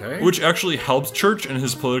 Okay. Which actually helped Church in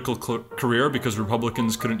his political career because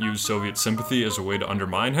Republicans couldn't use Soviet sympathy as a way to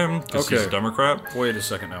undermine him because he's a Democrat. Wait a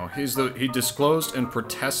second now. He disclosed and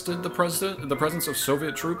protested the presence of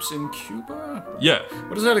Soviet troops in Cuba? Yeah.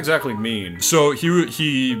 What does that exactly mean? So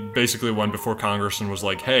he basically went before Congress and was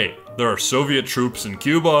like, hey, there are Soviet troops in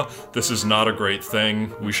Cuba. This is not a great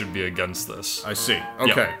thing. We should be against this. I see.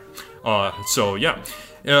 Okay.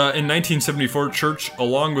 In 1974, Church,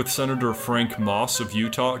 along with Senator Frank Moss of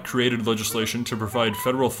Utah, created legislation to provide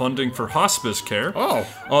federal funding for hospice care. Oh.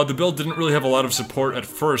 The bill didn't really have a lot of support at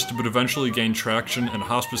first, but eventually gained traction, and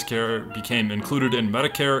hospice care became included in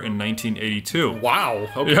Medicare in 1982. Wow.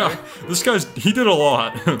 Okay. Yeah, he did a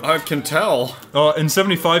lot. I can tell. In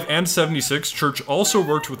 75 and 76, Church also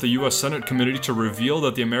worked with the U.S. Senate committee to reveal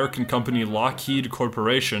that the American company Lockheed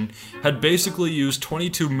Corporation had basically used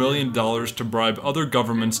 $22 million to bribe other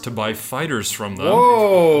governments to buy fighters from them.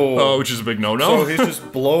 Whoa! Which is a big no-no. So he's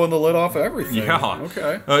just blowing the lid off everything. Yeah.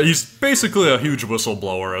 Okay. He's basically a huge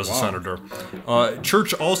whistleblower as a senator.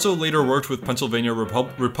 Church also later worked with Pennsylvania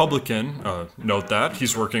Republican, note that,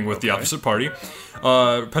 he's working with the opposite party,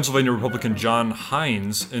 Pennsylvania Republican John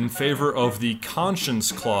Hines in favor of the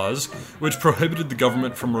Conscience Clause, which prohibited the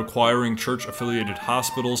government from requiring church-affiliated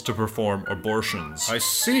hospitals to perform abortions. I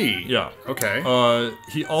see. Yeah. Okay.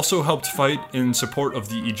 He also helped fight in support of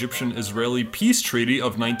the Egyptian-Israeli peace treaty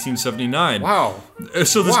of 1979. Wow.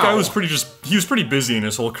 So this guy was he was pretty busy in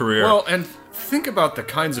his whole career. Well, and think about the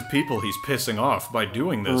kinds of people he's pissing off by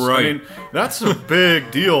doing this. Right. I mean, that's a big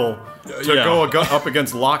deal to go up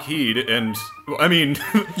against Lockheed, and I mean,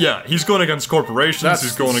 yeah, he's going against corporations.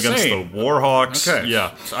 He's going against the Warhawks. Okay.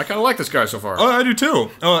 Yeah, so I kind of like this guy so far. I do too.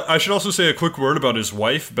 I should also say a quick word about his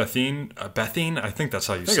wife, Bethine. Bethine, I think that's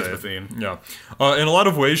how you say it. It's Bethine. Yeah. In a lot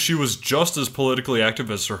of ways, she was just as politically active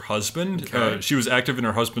as her husband. Okay. She was active in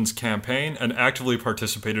her husband's campaign and actively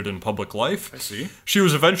participated in public life. I see. She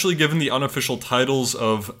was eventually given the unofficial titles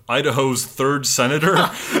of Idaho's third senator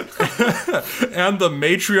and the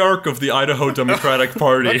matriarch of the Idaho Democratic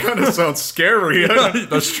Party. That kind of sounds scary.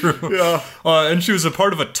 That's true. Yeah. And she was a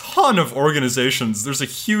part of a ton of organizations. There's a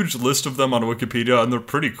huge list of them on Wikipedia, and they're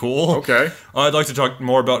pretty cool. Okay. I'd like to talk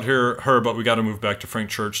more about her, but we got to move back to Frank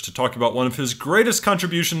Church to talk about one of his greatest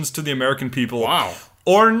contributions to the American people. Wow.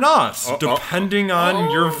 Or not, depending on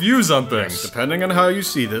your views on things. Depending on how you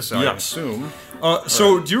see this, I Yes. assume.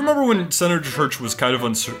 Do you remember when Senator Church was kind of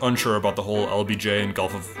unsure about the whole LBJ and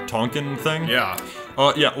Gulf of Tonkin thing? Yeah.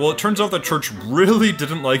 Well, it turns out that Church really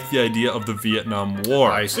didn't like the idea of the Vietnam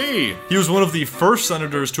War. I see. He was one of the first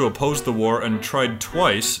senators to oppose the war and tried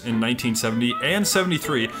twice, in 1970 and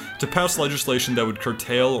 73, to pass legislation that would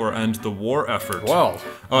curtail or end the war effort. Well.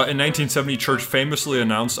 In 1970, Church famously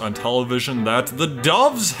announced on television that the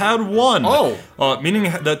Doves had won. Oh. Meaning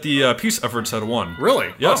that the peace efforts had won.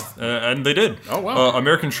 Really? Yes, and they did. Oh, wow.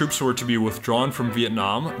 American troops were to be withdrawn from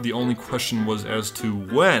Vietnam. The only question was as to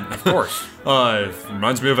when. Of course.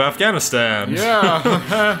 Reminds me of Afghanistan.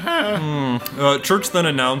 Yeah. Church then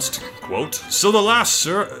announced, quote, "So the last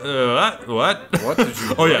what? What did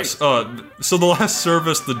you Oh, write? yes. So the last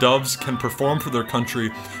service the Doves can perform for their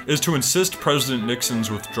country is to insist President Nixon's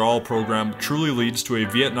withdrawal program truly leads to a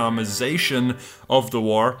Vietnamization of the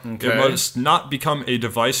war. Okay. It must not become a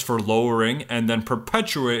device for lowering and then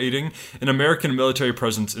perpetuating an American military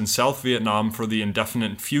presence in South Vietnam for the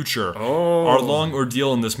indefinite future. Oh. Our long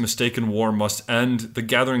ordeal in this mistaken war must end. The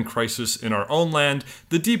gathering crisis in our own land,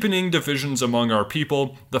 the deepening divisions among our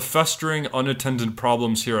people, the festering unattended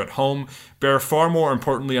problems here at home bear far more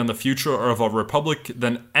importantly on the future of our republic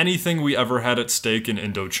than anything we ever had at stake in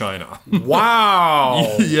Indochina."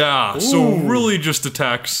 Wow. Yeah, so Ooh. really just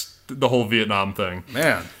attacks the whole Vietnam thing.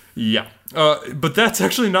 Man. Yeah. But that's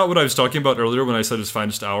actually not what I was talking about earlier when I said his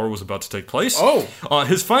finest hour was about to take place. Oh.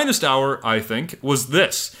 His finest hour, I think, was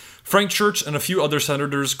this. Frank Church and a few other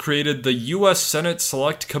senators created the U.S. Senate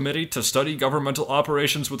Select Committee to study governmental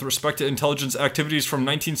operations with respect to intelligence activities from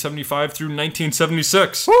 1975 through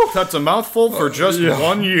 1976. Whew, that's a mouthful for just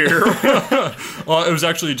 1 year. It was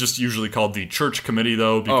actually just usually called the Church Committee,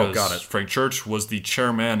 though, because got it. Frank Church was the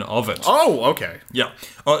chairman of it. Oh, okay. Yeah.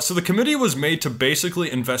 So the committee was made to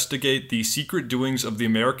basically investigate the secret doings of the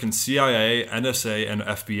American CIA, NSA, and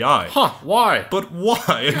FBI. Huh, why? But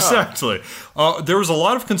why exactly? There was a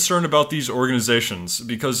lot of concern about these organizations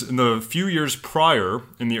because in the few years prior,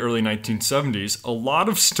 in the early 1970s, a lot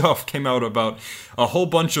of stuff came out about a whole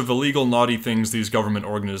bunch of illegal, naughty things these government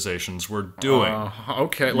organizations were doing.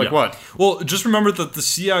 Okay, like Yeah. what? Well, just remember that the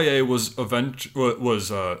CIA was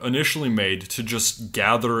initially made to just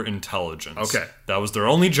gather intelligence. Okay. That was their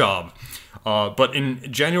only job. But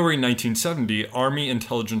in January 1970, Army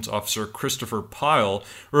Intelligence Officer Christopher Pyle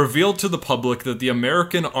revealed to the public that the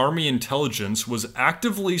American Army intelligence was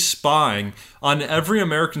actively spying on every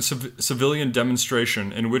American civilian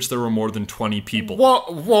demonstration in which there were more than 20 people.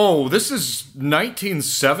 Whoa, this is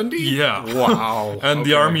 1970? Yeah. Wow. And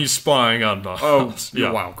the Army's spying on us. Oh,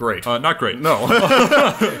 yeah. Wow, great. Not great. No.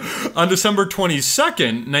 On December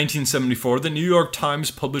 22nd, 1974, the New York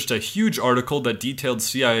Times published a huge article that detailed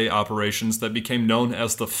CIA operations that became known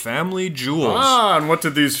as the Family Jewels. And what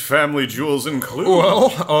did these family jewels include?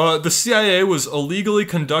 Well, the CIA was illegally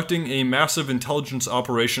conducting a massive intelligence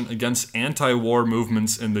operation against anti-war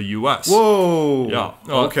movements in the U.S. Whoa. Yeah.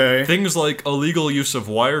 Okay. Things like illegal use of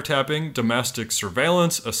wiretapping, domestic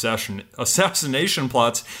surveillance, assassination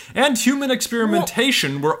plots, and human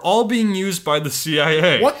experimentation were all being used by the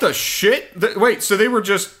CIA. What the shit? Wait, so they were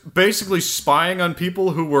just basically spying on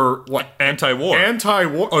people who were, what? Anti-war.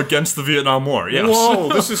 Anti-war? Against the Vietnam War, yes. Whoa,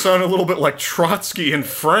 this is sounding a little bit like Trotsky in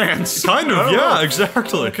France. Kind of, yeah,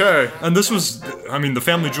 exactly. Okay. And this was, I mean, the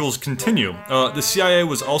family jewels continue. The CIA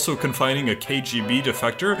was also confining a KGB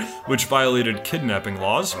defector, which violated kidnapping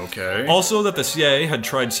laws. Okay. Also, that the CIA had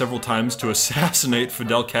tried several times to assassinate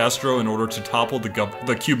Fidel Castro in order to topple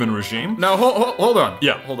the Cuban regime. Now, hold on.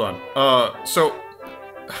 Yeah. Hold on. So,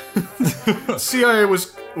 CIA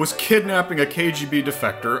was kidnapping a KGB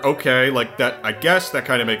defector. Okay, like that, I guess that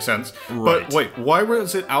kind of makes sense. Right. But wait, why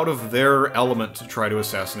was it out of their element to try to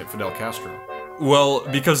assassinate Fidel Castro? Well,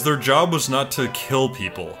 because their job was not to kill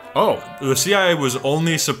people. Oh. The CIA was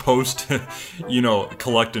only supposed to,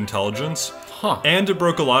 collect intelligence. Huh. And it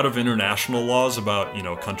broke a lot of international laws about,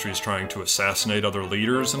 countries trying to assassinate other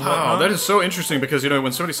leaders and whatnot. Wow, that is so interesting because,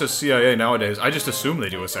 when somebody says CIA nowadays, I just assume they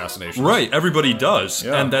do assassinations. Right, everybody does.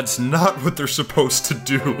 Yeah. And that's not what they're supposed to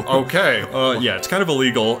do. Okay. Yeah, it's kind of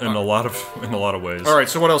illegal in a lot of ways. All right,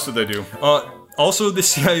 so what else did they do? Also, the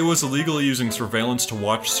CIA was illegally using surveillance to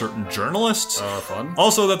watch certain journalists. Fun.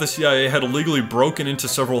 Also, that the CIA had illegally broken into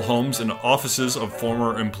several homes and offices of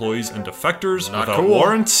former employees and defectors Not without cool.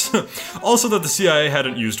 warrants. Also, that the CIA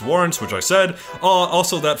hadn't used warrants, which I said.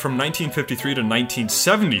 Also, that from 1953 to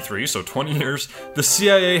 1973, so 20 years, the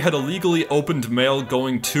CIA had illegally opened mail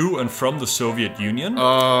going to and from the Soviet Union.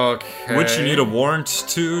 Okay. Which you need a warrant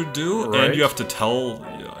to do, Right. and you have to tell,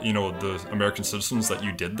 the American citizens that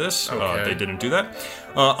you did this. Okay. They didn't do that.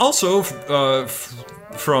 Also,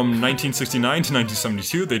 from 1969 to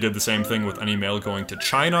 1972, they did the same thing with any mail going to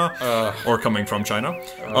China or coming from China.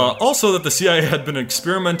 Also, that the CIA had been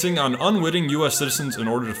experimenting on unwitting U.S. citizens in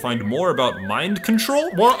order to find more about mind control.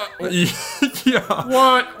 What? Yeah.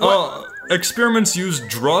 What? Experiments used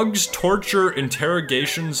drugs, torture,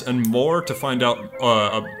 interrogations, and more to find out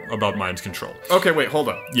about mind control. Okay, wait, hold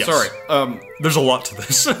on. Yes. Sorry. There's a lot to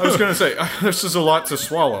this. I was gonna say, this is a lot to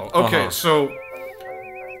swallow. Okay, so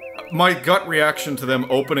my gut reaction to them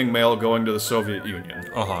opening mail going to the Soviet Union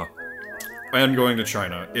and going to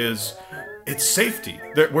China is it's safety.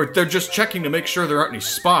 They're just checking to make sure there aren't any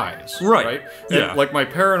spies. Right. And Yeah. like my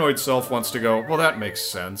paranoid self wants to go, well, that makes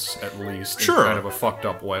sense, at least. Sure. In kind of a fucked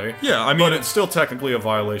up way. Yeah, I mean, But it's still technically a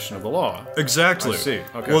violation of the law. Exactly. I see.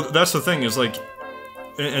 Okay. Well, that's the thing is like,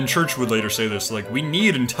 and Church would later say this, like, we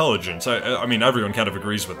need intelligence. I mean, everyone kind of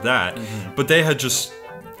agrees with that, but they had just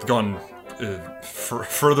gone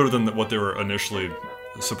further than what they were initially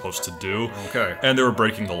supposed to do. Okay. And they were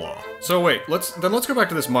breaking the law. So wait, let's go back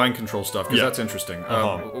to this mind control stuff because Yeah. that's interesting.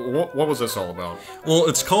 What was this all about? Well,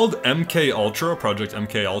 it's called MK Ultra, Project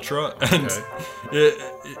MK Ultra, and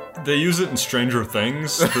they use it in Stranger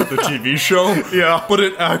Things, the TV show. Yeah. But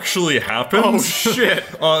it actually happens. Oh shit!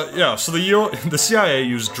 Yeah, so the CIA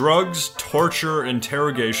used drugs, torture,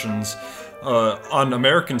 interrogations on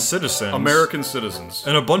American citizens. American citizens.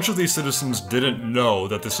 And a bunch of these citizens didn't know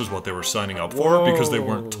that this is what they were signing up for because they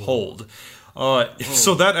weren't told.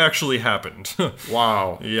 So that actually happened.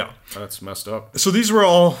 Wow. Yeah. That's messed up. So these were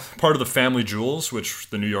all part of the Family Jewels, which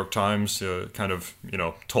the New York Times kind of,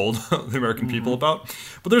 told the American people about.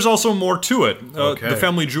 But there's also more to it. Okay. The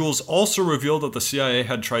Family Jewels also revealed that the CIA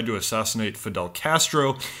had tried to assassinate Fidel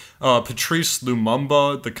Castro, Patrice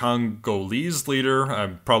Lumumba, the Congolese leader.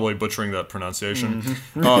 I'm probably butchering that pronunciation.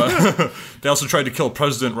 They also tried to kill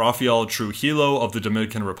President Rafael Trujillo of the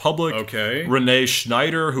Dominican Republic. Okay. Rene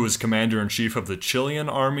Schneider, who was commander-in-chief of the Chilean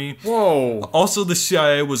army. Whoa. Also, the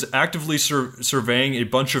CIA was actively surveying a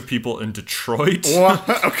bunch of people in Detroit. What?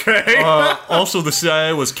 Okay. Also, the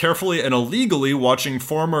CIA was carefully and illegally watching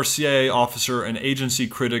former CIA officer and agency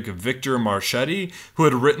critic Victor Marchetti, who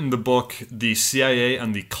had written the book The CIA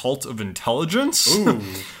and the Cult of Intelligence. Ooh.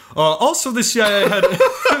 Also, the CIA had...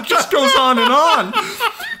 it just goes on and on.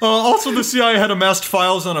 Also, the CIA had amassed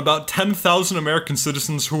files on about 10,000 American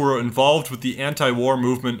citizens who were involved with the anti-war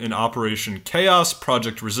movement in Operation Chaos,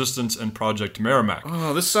 Project Resistance, and Project Merrimack.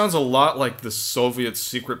 Oh, this sounds a lot like the Soviet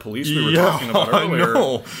secret police we were talking about earlier. I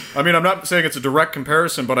know. I mean, I'm not saying it's a direct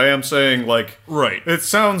comparison, but I am saying, like... Right. It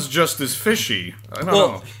sounds just as fishy. I don't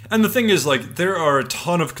know. And the thing is, like, there are a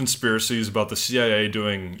ton of conspiracies about the CIA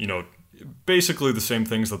doing, basically the same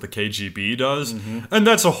things that the KGB does, and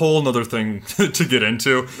that's a whole nother thing to get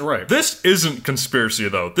into. Right. This isn't conspiracy,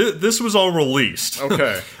 though. This was all released.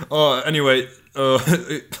 Okay. Anyway,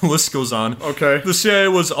 the list goes on. Okay. The CIA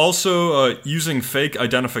was also using fake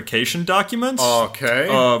identification documents.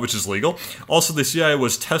 Okay. Which is legal. Also, the CIA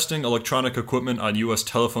was testing electronic equipment on U.S.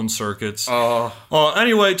 telephone circuits.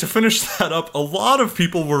 Anyway, to finish that up, a lot of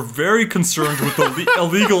people were very concerned with the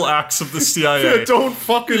illegal acts of the CIA. Don't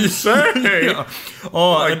fucking say! Yeah.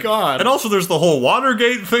 Oh my god. And also there's the whole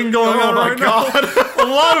Watergate thing going on right now. A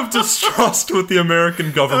lot of distrust with the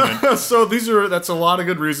American government. So that's a lot of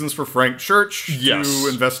good reasons for Frank Church Yes. to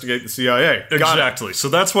investigate the CIA. Exactly. So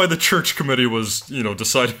that's why the Church Committee was,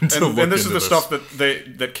 deciding to look and this into is the stuff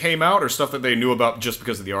that came out, or stuff that they knew about just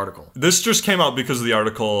because of the article? This just came out because of the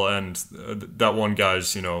article and that one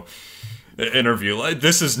guy's, interview.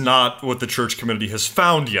 This is not what the Church Committee has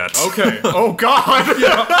found yet. Okay. Oh god.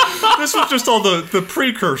 Yeah. This was just all the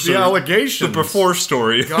precursor. The allegations. The before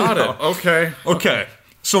story. Got it. Okay. Okay.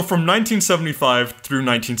 So from 1975 through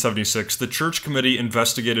 1976, the Church Committee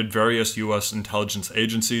investigated various U.S. intelligence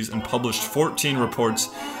agencies and published 14 reports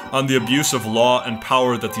on the abuse of law and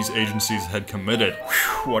power that these agencies had committed.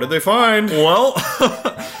 What did they find? Well,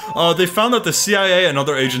 they found that the CIA and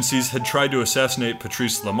other agencies had tried to assassinate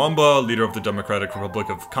Patrice Lumumba, leader of the Democratic Republic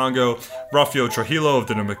of Congo, Rafael Trujillo of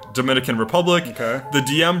the Dominican Republic, the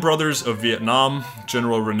Diem brothers of Vietnam,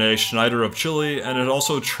 General Rene Schneider of Chile, and it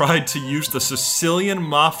also tried to use the Sicilian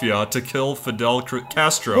Mafia to kill Fidel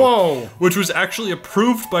Castro. Whoa. Which was actually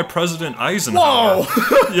approved by President Eisenhower.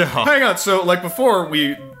 Whoa! Yeah. Hang on, so, before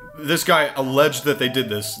this guy alleged that they did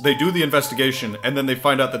this, they do the investigation, and then they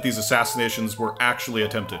find out that these assassinations were actually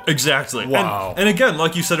attempted. Exactly. Wow. And again,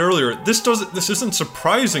 like you said earlier, this isn't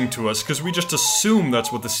surprising to us because we just assume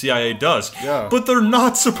that's what the CIA does. Yeah. But they're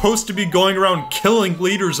not supposed to be going around killing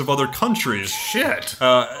leaders of other countries. Shit.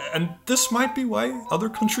 And this might be why other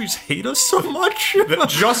countries hate us so much.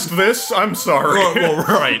 Just this? I'm sorry. Well,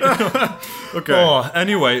 right. Okay.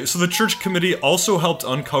 Anyway, so the Church Committee also helped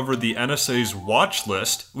uncover the NSA's watch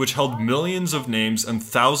list, which held millions of names and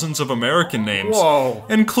thousands of American names. Whoa.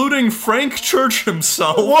 Including Frank Church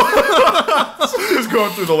himself. Just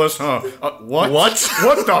going through the list, huh? What? What?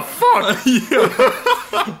 What the fuck?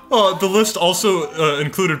 The list also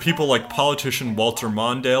included people like politician Walter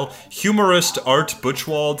Mondale, humorist Art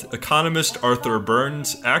Buchwald, economist Arthur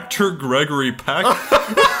Burns, actor Gregory Peck,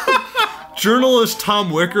 journalist Tom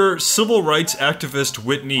Wicker, civil rights activist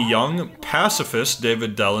Whitney Young, pacifist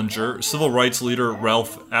David Dellinger, civil rights leader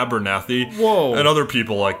Ralph Abernathy, Whoa. and other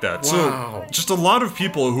people like that. Wow. So, just a lot of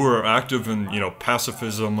people who are active in,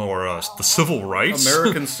 pacifism or the civil rights.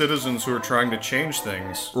 American citizens who are trying to change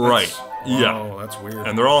things. Right. Yeah. Oh, that's weird.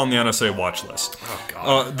 And they're all on the NSA watch list. Oh,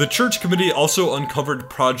 God. The Church Committee also uncovered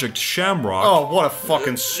Project Shamrock. Oh, what a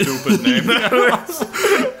fucking stupid name that is.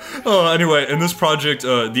 Anyway, in this project,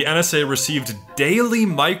 the NSA received daily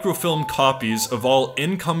microfilm copies of all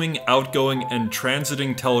incoming, outgoing, and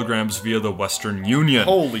transiting telegrams via the Western Union.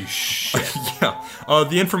 Holy shit. Yeah.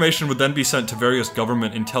 The information would then be sent to various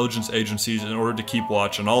government intelligence agencies in order to keep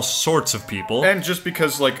watch on all sorts of people. And just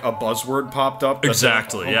because, a buzzword popped up?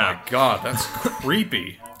 Exactly, yeah. Oh my god, that's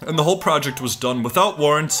creepy. And the whole project was done without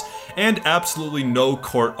warrants and absolutely no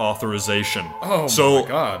court authorization. Oh, so, my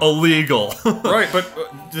God. Illegal. Right, but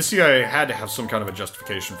the CIA had to have some kind of a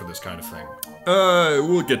justification for this kind of thing.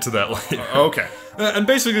 We'll get to that later. Okay. And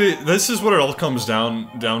basically, this is what it all comes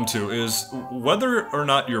down to, is whether or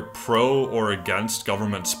not you're pro or against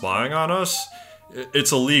government spying on us,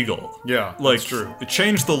 it's illegal. Yeah, that's true.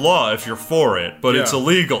 Change the law if you're for it, but it's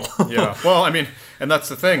illegal. Yeah, well, and that's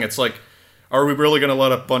the thing, it's are we really going to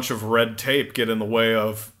let a bunch of red tape get in the way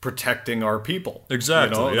of protecting our people?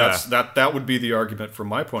 Exactly, yeah. That would be the argument from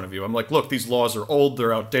my point of view. I'm like, look, these laws are old,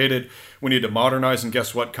 they're outdated, we need to modernize, and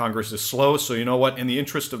guess what? Congress is slow, so you know what? In the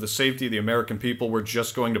interest of the safety of the American people, we're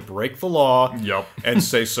just going to break the law and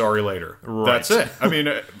say sorry later. Right. That's it.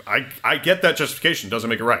 I get that justification, doesn't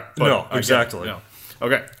make it right. But No, exactly.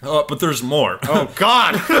 Okay. But there's more. Oh,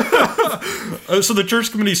 God! So the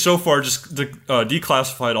church committee so far just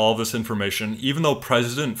declassified all of this information, even though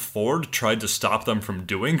President Ford tried to stop them from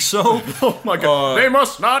doing so. Oh, my God. They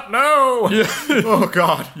must not know! Yeah. Oh,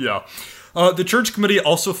 God. Yeah. The church committee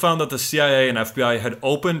also found that the CIA and FBI had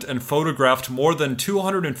opened and photographed more than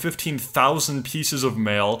 215,000 pieces of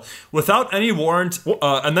mail without any warrant,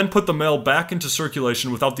 and then put the mail back into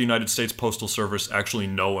circulation without the United States Postal Service actually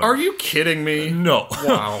knowing. Are you kidding me? No.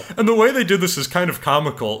 Wow. And the way they did this is kind of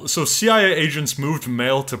comical. So CIA agents moved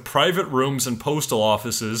mail to private rooms and postal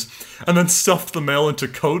offices, and then stuffed the mail into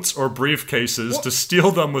coats or briefcases to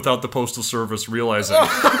steal them without the Postal Service realizing.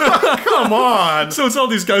 Come on! So it's all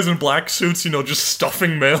these guys in black suits, just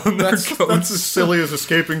stuffing mail in their coats. That's as silly as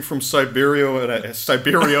escaping from Siberia in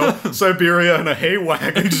a hay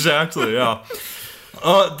wagon. Exactly, yeah.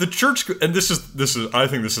 The church, and this is I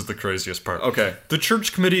think this is the craziest part. Okay. The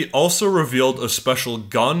church committee also revealed a special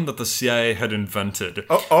gun that the CIA had invented.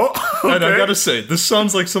 Okay. And I gotta say, this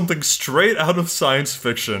sounds like something straight out of science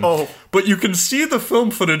fiction. Oh. But you can see the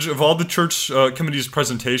film footage of all the church committee's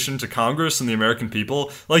presentation to Congress and the American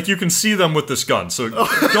people. Like, you can see them with this gun. So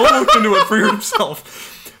go look into it for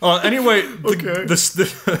yourself. Anyway,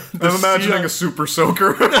 I'm imagining a super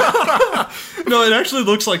soaker. No, it actually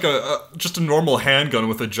looks like just a normal handgun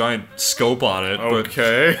with a giant scope on it.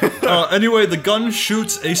 Okay. But, anyway, the gun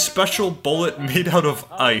shoots a special bullet made out of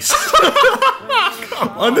ice.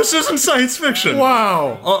 And this isn't science fiction.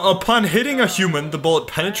 Wow. Upon hitting a human, the bullet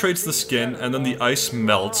penetrates the skin, and then the ice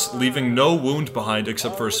melts, leaving no wound behind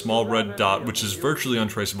except for a small red dot, which is virtually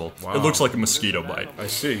untraceable. Wow. It looks like a mosquito bite. I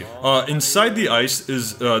see. Inside the ice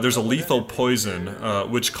is there's a lethal poison,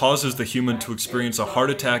 which causes the human to experience a heart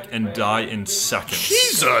attack and die in seconds.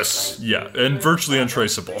 Jesus! Yeah, and virtually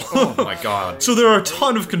untraceable. Oh my God. So there are a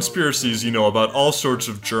ton of conspiracies, about all sorts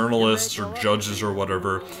of journalists or judges or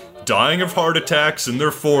whatever dying of heart attacks in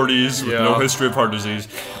their 40s with no history of heart disease.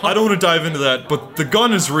 I don't want to dive into that, but the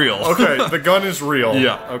gun is real. Okay, the gun is real.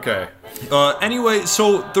 Yeah. Okay. Anyway,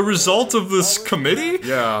 so the result of this committee?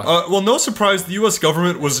 Yeah. Well, no surprise, the U.S.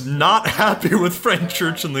 government was not happy with Frank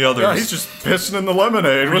Church and the others. Yeah, he's just pissing in the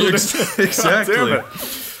lemonade. Exactly.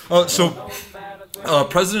 God damn it.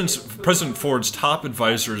 President Ford's top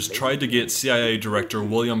advisors tried to get CIA Director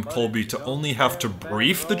William Colby to only have to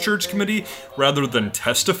brief the church committee rather than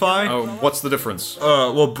testify. Oh, what's the difference?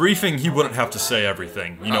 Well, briefing, he wouldn't have to say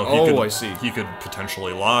everything. I see. He could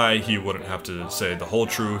potentially lie. He wouldn't have to say the whole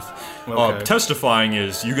truth. Okay. Testifying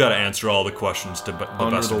is you got to answer all the questions to the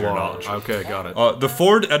best of your knowledge. Okay, got it. The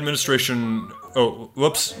Ford administration. Oh,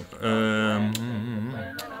 whoops.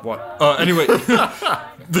 What? Anyway,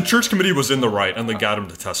 the church committee was in the right, and they got him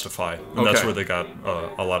to testify, and that's where they got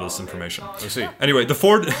a lot of this information. I see. Anyway, the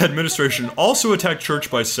Ford administration also attacked Church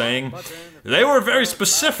by saying they were very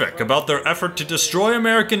specific about their effort to destroy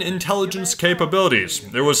American intelligence capabilities.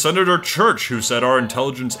 There was Senator Church who said our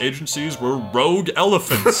intelligence agencies were rogue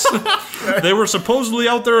elephants. They were supposedly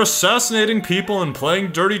out there assassinating people and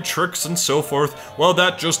playing dirty tricks and so forth. Well,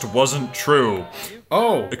 that just wasn't true.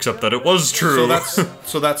 Oh. Except that it was true.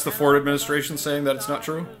 So that's the Ford administration saying that it's not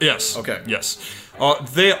true? Yes. Okay. Yes.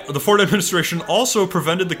 The Ford administration also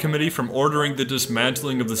prevented the committee from ordering the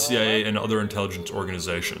dismantling of the CIA and other intelligence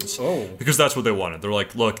organizations. Oh. Because that's what they wanted. They're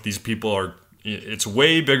like, look, these people are... It's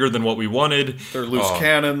way bigger than what we wanted. They're loose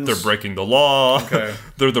cannons. They're breaking the law. Okay.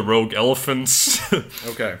 They're the rogue elephants.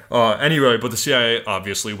 Okay. Anyway, but the CIA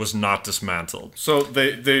obviously was not dismantled. So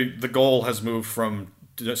the goal has moved from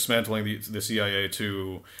dismantling the CIA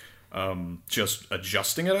to just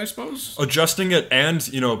adjusting it, I suppose? Adjusting it and,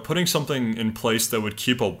 putting something in place that would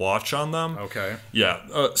keep a watch on them. Okay.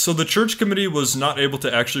 Yeah. So the church committee was not able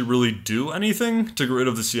to actually really do anything to get rid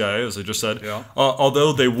of the CIA, as I just said. Yeah.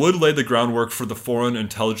 Although they would lay the groundwork for the Foreign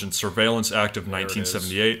Intelligence Surveillance Act of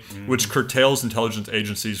 1978, which curtails intelligence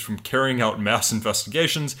agencies from carrying out mass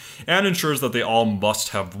investigations and ensures that they all must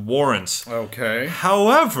have warrants. Okay.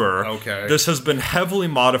 However, this has been heavily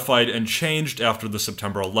modified and changed after the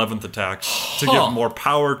September 11th attacks to give more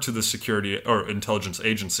power to the security or intelligence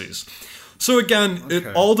agencies. So again, it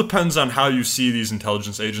all depends on how you see these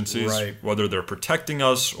intelligence agencies, right. Whether they're protecting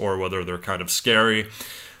us or whether they're kind of scary.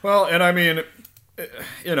 Well, and I mean,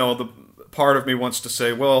 the part of me wants to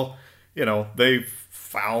say, well, they've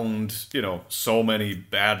found, so many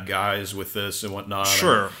bad guys with this and whatnot.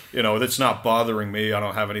 Sure. And, it's not bothering me. I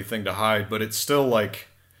don't have anything to hide, but it's still like...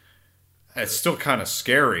 It's still kind of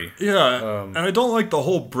scary. Yeah, and I don't like the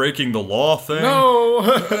whole breaking the law thing.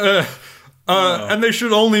 No! And they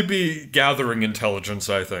should only be gathering intelligence,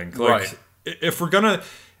 I think. Right. If we're gonna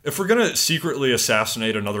secretly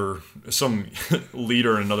assassinate some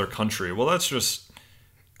leader in another country, well, that's just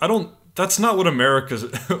That's not what America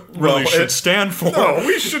really should stand for. No,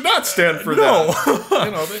 we should not stand for that.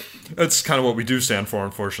 You know, That's kind of what we do stand for,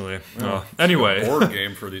 unfortunately. Anyway. board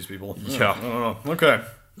game for these people. Yeah. I don't know. Okay.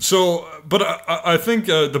 So, but I think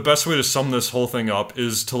the best way to sum this whole thing up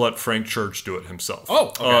is to let Frank Church do it himself.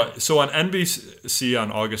 Oh, okay. So on NBC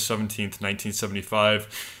on August 17th, 1975,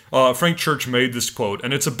 Frank Church made this quote,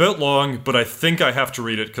 and it's a bit long, but I think I have to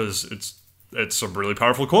read it because it's a really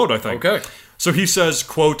powerful quote, I think. Okay. So he says,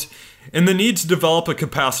 quote, "In the need to develop a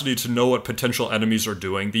capacity to know what potential enemies are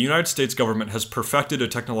doing, the United States government has perfected a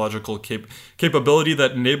technological capability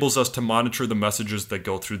that enables us to monitor the messages that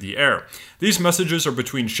go through the air. These messages are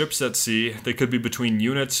between ships at sea. They could be between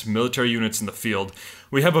units, military units in the field.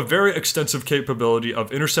 We have a very extensive capability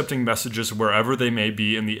of intercepting messages wherever they may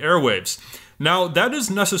be in the airwaves. Now, that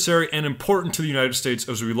is necessary and important to the United States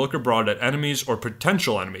as we look abroad at enemies or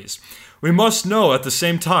potential enemies. We must know at the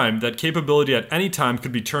same time that capability at any time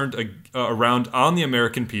could be turned around on the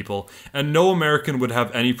American people, and no American would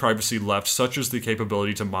have any privacy left, such as the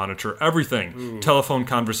capability to monitor everything. Telephone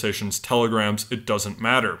conversations, telegrams, it doesn't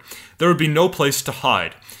matter. There would be no place to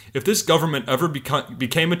hide. If this government ever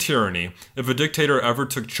became a tyranny, if a dictator ever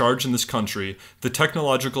took charge in this country, the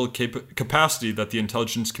technological capacity that the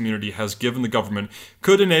intelligence community has given the government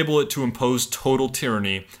could enable it to impose total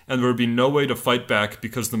tyranny, and there would be no way to fight back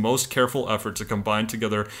because the most careful effort to combine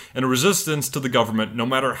together in a resistance to the government, no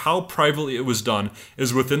matter how privately it was done,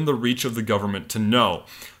 is within the reach of the government to know.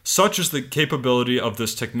 Such is the capability of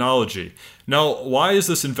this technology. Now, why is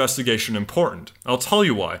this investigation important? I'll tell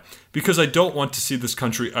you why. Because I don't want to see this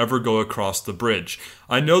country ever go across the bridge.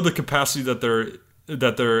 I know the capacity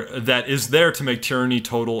that is there to make tyranny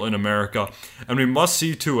total in America, and we must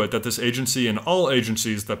see to it that this agency and all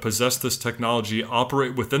agencies that possess this technology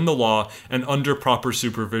operate within the law and under proper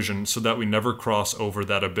supervision so that we never cross over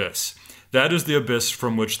that abyss. That is the abyss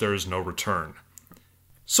from which there is no return."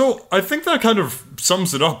 So, I think that kind of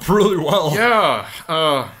sums it up really well.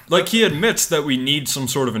 Yeah. Like, he admits that we need some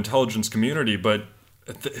sort of intelligence community, but...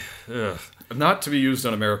 Not to be used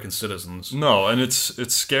on American citizens. No, and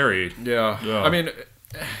it's scary. Yeah. I mean,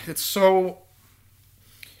 it's so...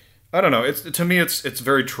 I don't know. To me, it's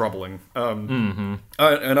very troubling. And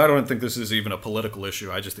I don't think this is even a political issue.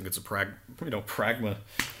 I just think it's a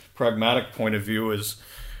pragmatic point of view is,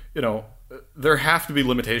 there have to be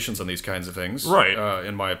limitations on these kinds of things, right?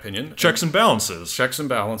 In my opinion, checks and balances. Checks and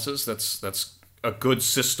balances. That's a good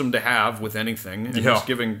system to have with anything. And just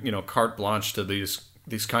giving carte blanche to these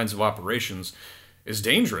kinds of operations is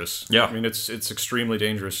dangerous. Yeah, I mean it's extremely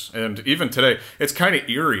dangerous. And even today, it's kind of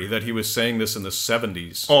eerie that he was saying this in the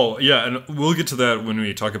 70s. Oh yeah, and we'll get to that when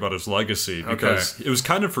we talk about his legacy because it was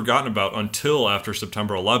kind of forgotten about until after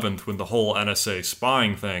September 11th when the whole NSA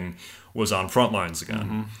spying thing was on front lines again.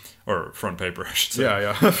 Mm-hmm. Or front paper, I should say.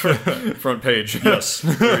 Yeah. Front page. Yes.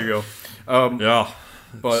 There you go. Yeah.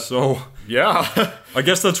 But so, yeah. I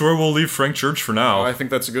guess that's where we'll leave Frank Church for now. I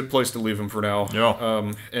think that's a good place to leave him for now.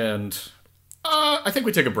 Yeah. And I think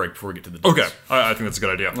we take a break before we get to the deets. Okay. I think that's a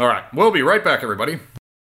good idea. All right. We'll be right back, everybody.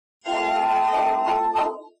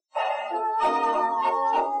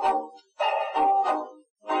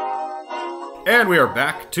 And we are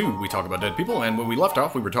back to We Talk About Dead People, and when we left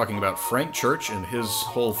off, we were talking about Frank Church and his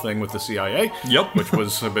whole thing with the CIA. Yep. Which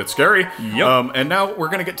was a bit scary. Yep. And now we're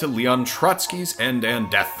going to get to Leon Trotsky's end and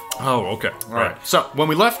death. Oh, okay. All right. So, when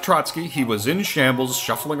we left Trotsky, he was in shambles,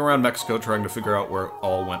 shuffling around Mexico, trying to figure out where it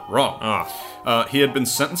all went wrong. He had been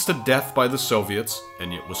sentenced to death by the Soviets,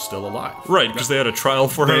 and yet was still alive. Right, because they had a trial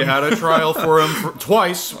for him. They had a trial for him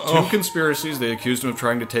twice. Two conspiracies. They accused him of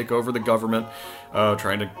trying to take over the government,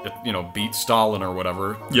 trying to, beat Stalin or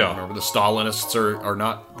whatever. Yeah. Remember, the Stalinists are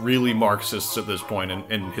not really Marxists at this point,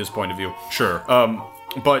 in his point of view. Sure.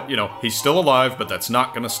 But, he's still alive, but that's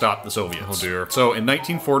not going to stop the Soviets. Oh, dear. So, in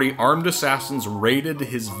 1940, armed assassins raided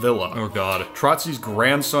his villa. Oh, God. Trotsky's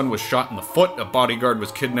grandson was shot in the foot, a bodyguard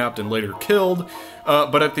was kidnapped and later killed,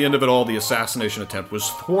 but at the end of it all, the assassination attempt was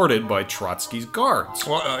thwarted by Trotsky's guards.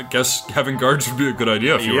 Well, I guess having guards would be a good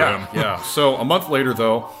idea if you were him. Yeah. So, a month later,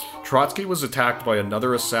 though, Trotsky was attacked by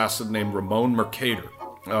another assassin named Ramon Mercader.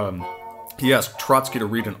 He asked Trotsky to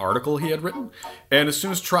read an article he had written, and as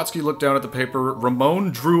soon as Trotsky looked down at the paper, Ramon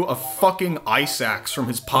drew a fucking ice axe from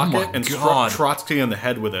his pocket and struck Trotsky in the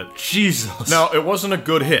head with it. Jesus. Now, it wasn't a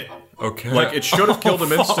good hit. Okay. Like, it should have killed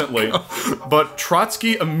him instantly, but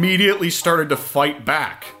Trotsky immediately started to fight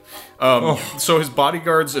back. So his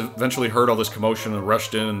bodyguards eventually heard all this commotion and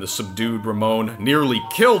rushed in, and the subdued Ramon nearly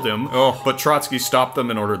killed him, but Trotsky stopped them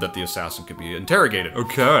in order that the assassin could be interrogated.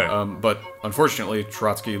 Okay. But unfortunately,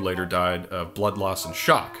 Trotsky later died of blood loss and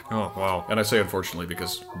shock. Oh, wow. And I say unfortunately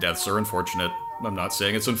because deaths are unfortunate. I'm not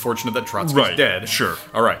saying it's unfortunate that Trotsky's Right, dead. sure.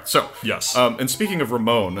 All right, so. Yes. And speaking of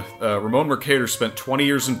Ramon, Ramon Mercader spent 20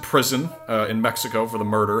 years in prison in Mexico for the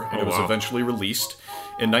murder, and was wow. eventually released.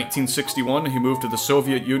 In 1961, he moved to the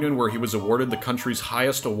Soviet Union, where he was awarded the country's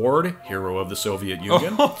highest award, Hero of the Soviet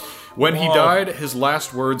Union. When he died, his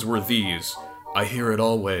last words were these: "I hear it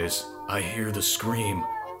always. I hear the scream.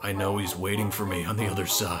 I know he's waiting for me on the other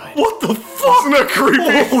side." What the fuck? Isn't that creepy?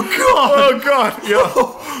 Oh, God. Oh, God. Yeah.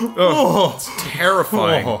 Oh, it's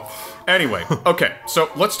terrifying. Oh. Anyway, okay, so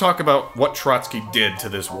let's talk about what Trotsky did to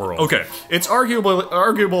this world. Okay. It's arguable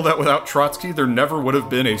that without Trotsky, there never would have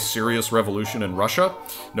been a serious revolution in Russia.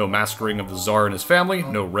 No massacring of the Tsar and his family,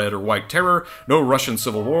 no Red or White Terror, no Russian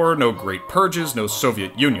Civil War, no Great Purges, no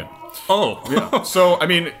Soviet Union. Oh. Yeah. So, I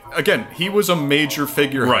mean, again, he was a major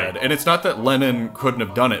figurehead, Right. and it's not that Lenin couldn't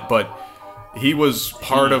have done it, but he was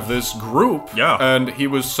part of this group, Yeah. and he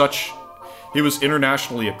was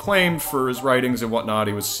internationally acclaimed for his writings and whatnot.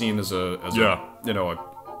 He was seen as a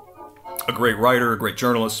great writer, a great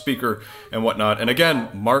journalist, speaker, and whatnot. And again,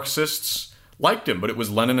 Marxists liked him, but it was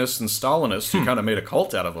Leninists and Stalinists who kind of made a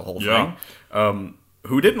cult out of the whole Yeah. thing,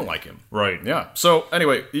 who didn't like him. Right. Yeah. So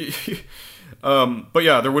anyway, but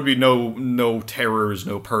yeah, there would be no terrors,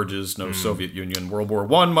 no purges, no Soviet Union. World War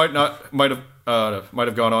I might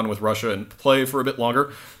have gone on with Russia and play for a bit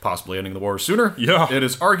longer, possibly ending the war sooner. Yeah. It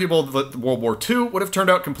is arguable that World War II would have turned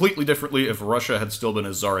out completely differently if Russia had still been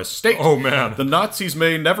a czarist state. Oh, man. The Nazis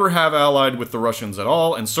may never have allied with the Russians at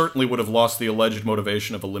all, and certainly would have lost the alleged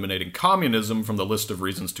motivation of eliminating communism from the list of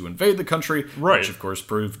reasons to invade the country, Right. which of course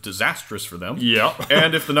proved disastrous for them. Yeah.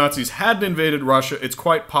 And if the Nazis hadn't invaded Russia, it's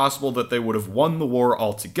quite possible that they would have won the war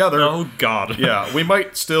altogether. Oh, God. Yeah, we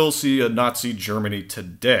might still see a Nazi Germany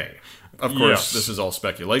today. Of course, Yes. this is all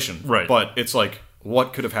speculation. Right. But it's like,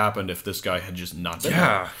 what could have happened if this guy had just not been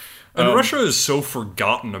Yeah. there? And Russia is so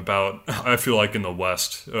forgotten about, I feel like, in the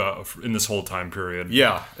West, in this whole time period.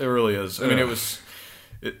 Yeah, it really is. I mean,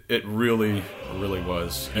 it really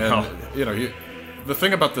was. And, the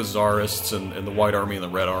thing about the Tsarists and the White Army and the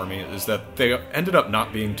Red Army is that they ended up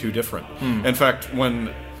not being too different. In fact,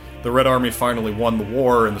 when the Red Army finally won the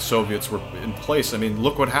war and the Soviets were in place, I mean,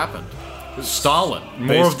 look what happened. Stalin.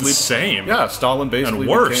 More of the same. Yeah, Stalin basically And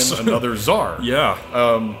worse. became another czar. Yeah.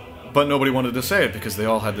 But nobody wanted to say it because they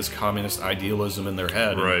all had this communist idealism in their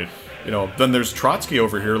head. Right. And, then there's Trotsky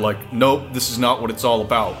over here like, nope, this is not what it's all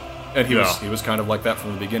about. And he Yeah. was kind of like that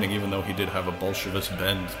from the beginning, even though he did have a Bolshevist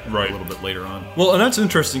bend Right. a little bit later on. Well, and that's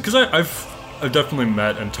interesting because I've definitely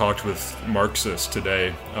met and talked with Marxists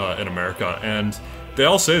today in America, and they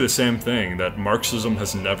all say the same thing, that Marxism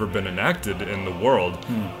has never been enacted in the world.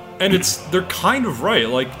 And they're kind of right.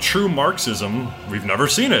 Like, true Marxism, we've never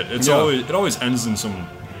seen it. It always ends in some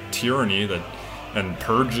tyranny and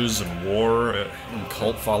purges and war. And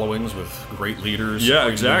cult followings with great leaders, Yeah,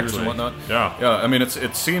 great exactly. leaders and whatnot. Yeah. Yeah, I mean,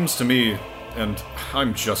 it seems to me, and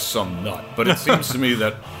I'm just some nut, but it seems to me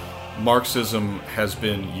that Marxism has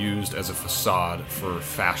been used as a facade for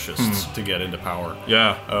fascists to get into power.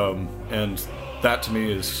 Yeah. And that to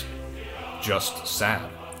me is just sad.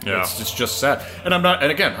 Yeah. It's just sad. And I'm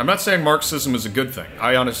not saying Marxism is a good thing.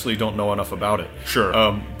 I honestly don't know enough about it. Sure.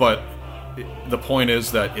 But the point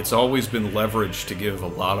is that it's always been leveraged to give a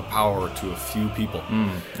lot of power to a few people.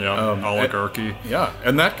 Yeah. Oligarchy. Yeah,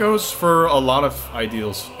 and that goes for a lot of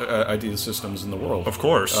idea systems in the world. Of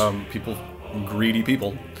course. Greedy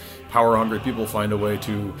people, power-hungry people find a way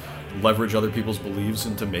to leverage other people's beliefs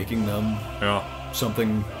into making them Yeah.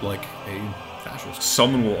 something like a fascist.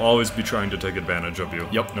 Someone will always be trying to take advantage of you.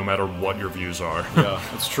 Yep. No matter what your views are. Yeah,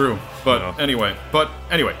 it's true. But Yeah. anyway,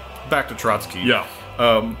 back to Trotsky. Yeah.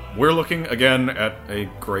 We're looking again at a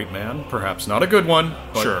great man, perhaps not a good one,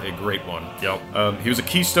 but Sure. a great one. Yep. He was a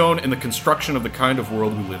keystone in the construction of the kind of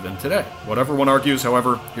world we live in today. Whatever one argues,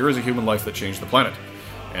 however, here is a human life that changed the planet.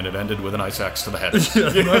 And it ended with an ice axe to the head.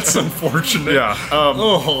 That's unfortunate. Yeah.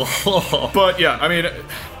 Oh. But yeah, I mean,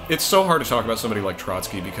 it's so hard to talk about somebody like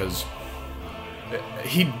Trotsky because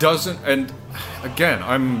he doesn't, and again,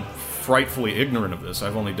 I'm frightfully ignorant of this.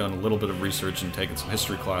 I've only done a little bit of research and taken some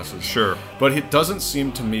history classes. Sure. But it doesn't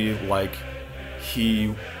seem to me like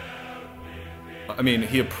he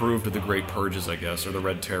approved of the Great Purges, I guess, or the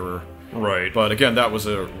Red Terror. Right. But again, that was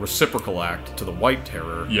a reciprocal act to the White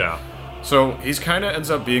Terror. Yeah. So he's kind of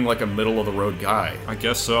ends up being like a middle-of-the-road guy. I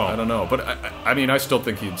guess so. I don't know, but I mean, I still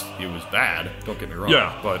think he was bad. Don't get me wrong.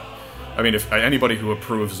 Yeah. But I mean, if anybody who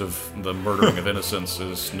approves of the murdering of innocents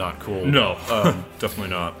is not cool. No. Definitely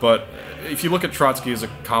not. But if you look at Trotsky as a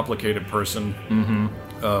complicated person,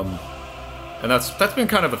 And that's been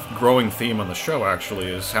kind of a growing theme on the show, actually,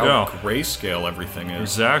 is how Yeah. grayscale everything is.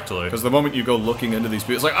 Exactly. Because the moment you go looking into these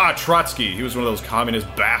people, it's like, Trotsky, he was one of those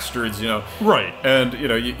communist bastards, Right. And,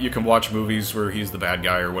 you can watch movies where he's the bad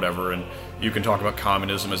guy or whatever, and you can talk about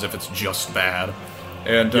communism as if it's just bad.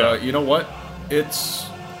 And, Yeah. you know what?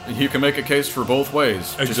 You can make a case for both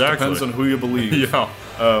ways. It Exactly. just depends on who you believe. Yeah.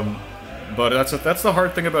 But that's the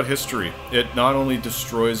hard thing about history. It not only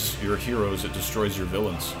destroys your heroes, it destroys your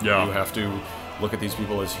villains. Yeah. You have to look at these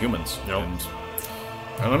people as humans. Yep. And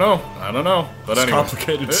I don't know. But It's anyway,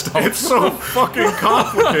 complicated stuff. It's so fucking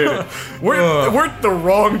complicated. We're the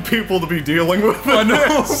wrong people to be dealing with. I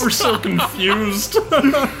know, this. we're so confused.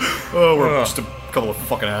 We're just a couple of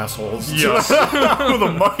fucking assholes. Yes. With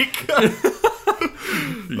a mic.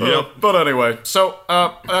 Yep. But anyway, so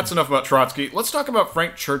that's enough about Trotsky. Let's talk about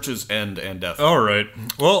Frank Church's end and death. All right.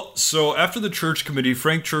 Well, so after the Church Committee,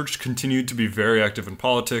 Frank Church continued to be very active in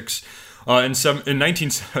politics. In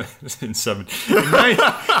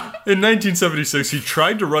 1976, he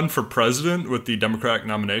tried to run for president with the Democratic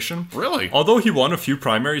nomination. Really? Although he won a few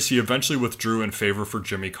primaries, he eventually withdrew in favor for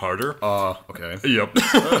Jimmy Carter. Okay. Yep.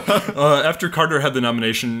 After Carter had the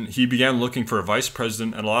nomination, he began looking for a vice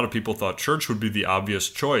president, and a lot of people thought Church would be the obvious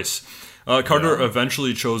choice. Carter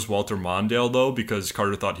eventually chose Walter Mondale, though, because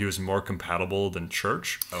Carter thought he was more compatible than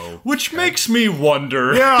Church. Which makes me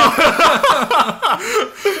wonder. Yeah.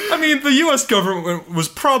 I mean, the U.S. government was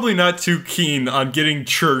probably not too keen on getting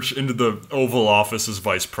Church into the Oval Office as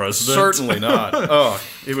vice president. Certainly not.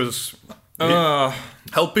 It was...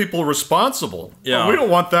 held people responsible. Yeah. We don't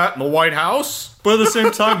want that in the White House. But at the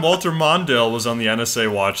same time, Walter Mondale was on the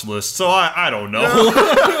NSA watch list, so I don't know.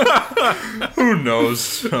 Who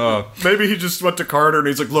knows? Maybe he just went to Carter and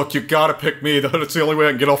he's like, look, you gotta pick me. It's the only way I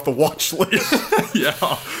can get off the watch list.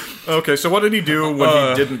 Yeah. Okay, so what did he do when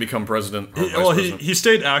he didn't become president? Or vice president? He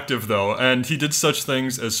stayed active, though, and he did such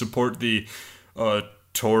things as support the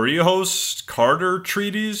Torrijos-Carter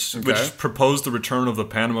treaties, which proposed the return of the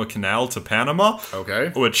Panama Canal to Panama. Okay.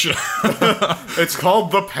 Which... It's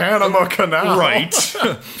called the Panama Canal. Right.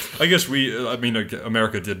 I guess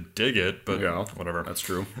America did dig it, but whatever. That's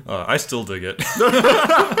true. I still dig it.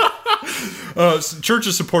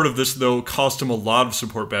 Church's support of this, though, cost him a lot of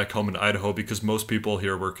support back home in Idaho because most people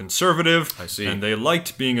here were conservative. I see. And they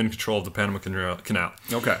liked being in control of the Panama Canal.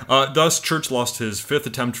 Okay. Thus, Church lost his fifth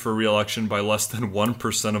attempt for re-election by less than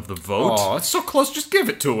 1% of the vote. Oh, it's so close. Just give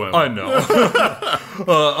it to him. I know.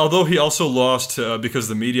 Although he also lost because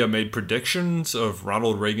the media made predictions of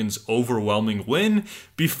Ronald Reagan's overwhelming win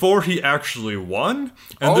before he actually won.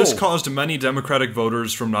 And this caused many Democratic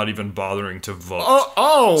voters from not even bothering to vote.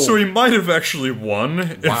 So he might have actually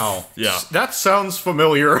won. Wow. Yeah. That sounds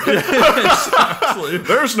familiar. Exactly.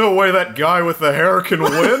 There's no way that guy with the hair can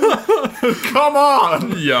win. Come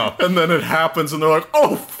on. Yeah. And then it happens and they're like,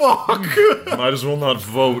 oh, fuck. Might as well not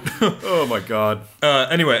vote. Oh, my God.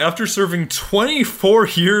 Anyway, after serving 24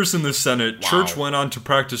 years in the Senate, Church went on to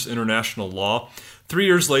practice international law. 3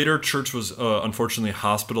 years later, Church was unfortunately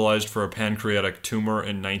hospitalized for a pancreatic tumor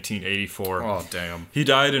in 1984. Oh, damn. He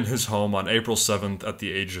died in his home on April 7th at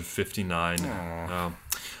the age of 59.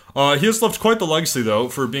 He has left quite the legacy, though,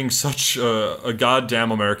 for being such a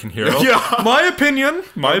goddamn American hero. Yeah. My opinion.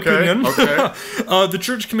 Okay. The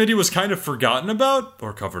Church Committee was kind of forgotten about,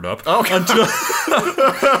 or covered up, until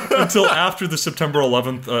after the September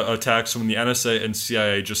 11th attacks, when the NSA and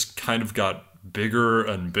CIA just kind of got bigger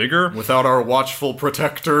and bigger. Without our watchful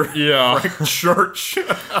protector, Frank Church.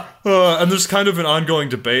 And there's kind of an ongoing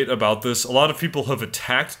debate about this. A lot of people have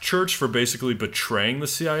attacked Church for basically betraying the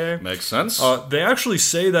CIA. Makes sense. They actually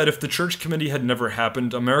say that if the Church Committee had never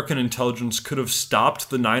happened, American intelligence could have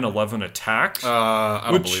stopped the 9/11 attack. I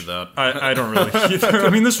don't believe that. I don't really either.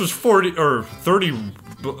 I mean, this was 40 or 30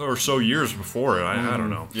 or so years before it. I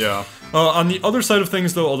don't know. Yeah. On the other side of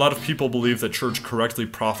things, though, a lot of people believe that Church correctly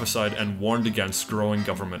prophesied and warned against growing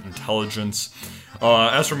government intelligence.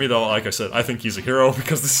 As for me, though, like I said, I think he's a hero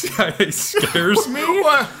because the CIA scares me.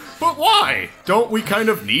 But why? Don't we kind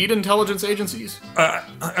of need intelligence agencies?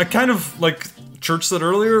 I kind of, like Church said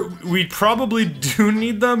earlier, we probably do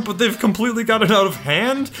need them, but they've completely got it out of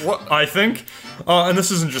hand, I think. And this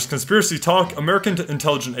isn't just conspiracy talk. American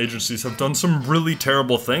intelligence agencies have done some really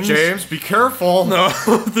terrible things. James, be careful.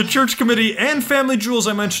 The Church Committee and Family Jewels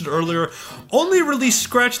I mentioned earlier only really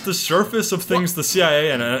scratched the surface of things the CIA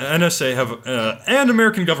and NSA have and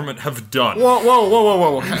American government have done.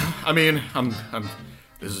 Whoa. I mean,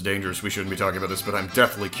 This is dangerous. We shouldn't be talking about this, but I'm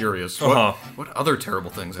deathly curious. Uh-huh. What other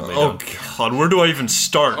terrible things have they Oh done? God, where do I even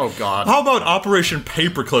start? Oh, God. How about Operation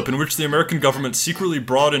Paperclip, in which the American government secretly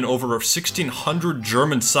brought in over 1,600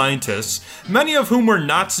 German scientists, many of whom were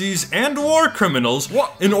Nazis and war criminals,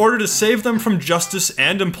 What? in order to save them from justice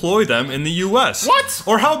and employ them in the U.S.? What?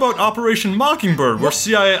 Or how about Operation Mockingbird, where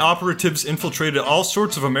CIA operatives infiltrated all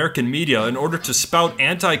sorts of American media in order to spout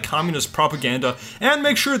anti-communist propaganda and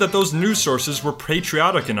make sure that those news sources were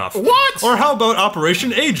patriotic enough? What? Or how about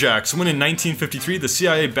Operation Ajax, when in 1953 the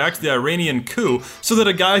CIA backed the Iranian coup so that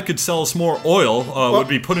a guy could sell us more oil would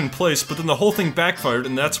be put in place, but then the whole thing backfired,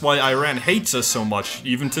 and that's why Iran hates us so much,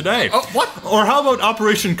 even today. What? Or how about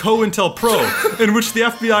Operation COINTELPRO, in which the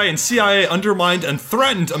FBI and CIA undermined and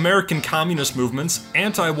threatened American communist movements,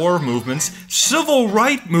 anti-war movements, civil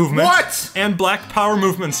rights movements, What? and black power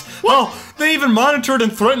movements. Well, they even monitored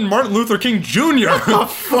and threatened Martin Luther King Jr.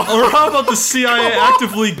 Or how about the CIA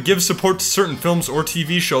actively give support to certain films or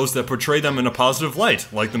TV shows that portray them in a positive light,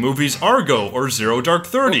 like the movies Argo or Zero Dark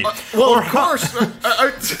 30? Well, or of course.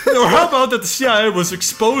 or how about that the CIA was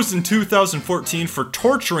exposed in 2014 for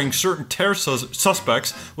torturing certain terror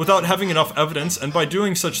suspects without having enough evidence, and by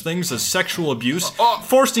doing such things as sexual abuse,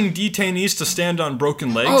 forcing detainees to stand on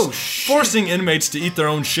broken legs, Oh, shit. forcing inmates to eat their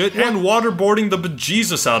own shit, and waterboarding the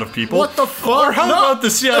bejesus out of people? What the fuck? Or how No. about the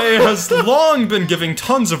CIA has long been giving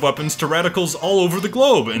tons of weapons to radicals all over the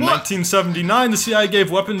globe? In 1979, the CIA gave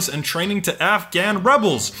weapons and training to Afghan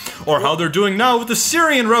rebels. Or how they're doing now with the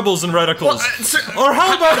Syrian rebels and radicals. Or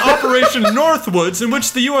how about Operation Northwoods, in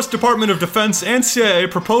which the U.S. Department of Defense and CIA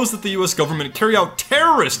proposed that the U.S. government carry out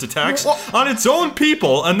terrorist attacks on its own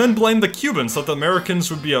people and then blame the Cubans, so that the Americans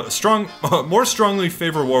would be more strongly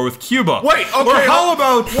favor war with Cuba. Wait, okay. Or how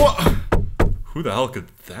about... What? Who the hell could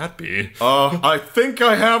that be? I think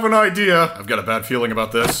I have an idea. I've got a bad feeling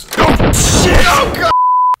about this. Oh, shit! Oh, God!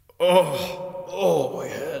 Oh, my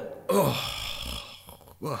head.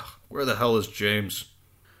 Ugh. Where the hell is James?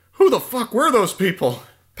 Who the fuck were those people?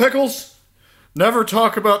 Pickles? Never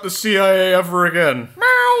talk about the CIA ever again.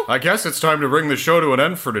 Meow! I guess it's time to bring the show to an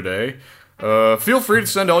end for today. Feel free to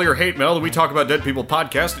send all your hate mail to We Talk About Dead People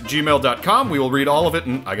podcast at gmail.com. We will read all of it,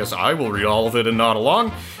 and I guess I will read all of it and nod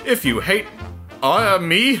along. If you hate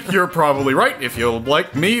me, you're probably right. If you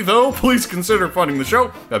like me, though, please consider funding the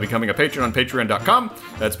show by becoming a patron on patreon.com.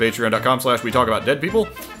 That's patreon.com/We Talk About Dead People.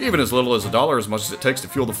 Even as little as $1, as much as it takes to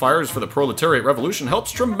fuel the fires for the proletariat revolution, helps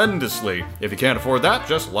tremendously. If you can't afford that,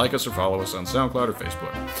 just like us or follow us on SoundCloud or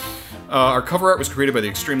Facebook. Our cover art was created by the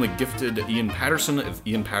extremely gifted Ian Patterson of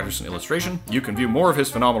Ian Patterson Illustration. You can view more of his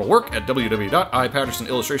phenomenal work at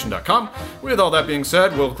www.ipattersonillustration.com. With all that being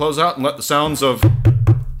said, we'll close out and let the sounds of...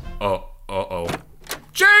 Uh-oh.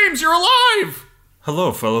 James, you're alive!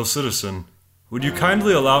 Hello, fellow citizen. Would you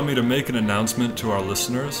kindly allow me to make an announcement to our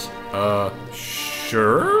listeners?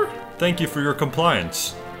 Sure? Thank you for your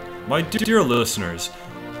compliance. My dear listeners,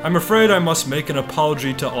 I'm afraid I must make an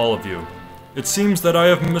apology to all of you. It seems that I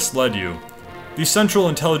have misled you. The Central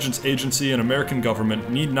Intelligence Agency and American government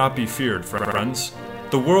need not be feared, friends.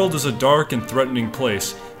 The world is a dark and threatening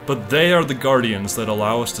place, but they are the guardians that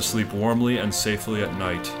allow us to sleep warmly and safely at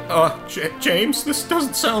night. James, this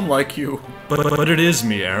doesn't sound like you. But it is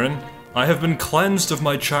me, Aaron. I have been cleansed of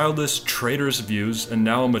my childish traitorous views, and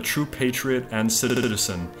now am a true patriot and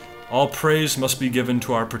citizen. All praise must be given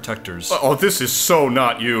to our protectors. This is so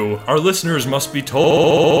not you. Our listeners must be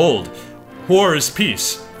told. War is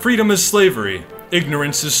peace. Freedom is slavery.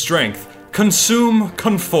 Ignorance is strength. Consume,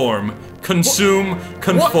 conform. Consume,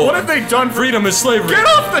 conform. What have they done for... Freedom is slavery. Get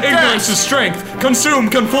off the Ignorance desk! is strength. Consume,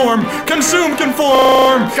 conform. Consume,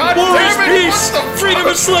 conform. God War is damn it, peace. what the Freedom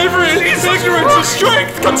fuck? is slavery. Jesus Ignorance Christ! is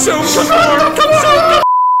strength. Consume, conform. Consume.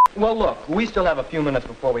 Well, look, we still have a few minutes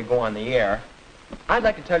before we go on the air. I'd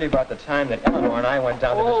like to tell you about the time that Eleanor and I went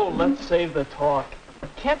down to Oh, let's save the talk.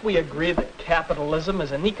 Can't we agree that capitalism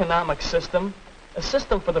is an economic system? A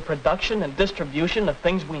system for the production and distribution of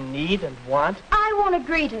things we need and want? I won't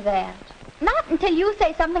agree to that. Not until you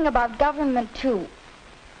say something about government, too.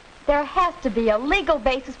 There has to be a legal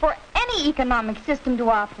basis for any economic system to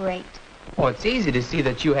operate. Well, it's easy to see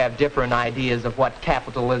that you have different ideas of what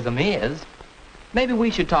capitalism is. Maybe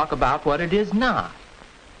we should talk about what it is not.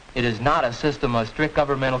 It is not a system of strict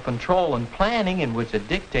governmental control and planning in which a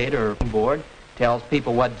dictator or board tells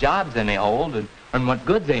people what jobs they may hold and what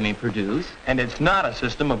goods they may produce. And it's not a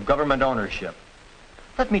system of government ownership.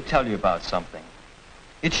 Let me tell you about something.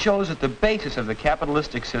 It shows that the basis of the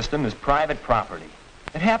capitalistic system is private property.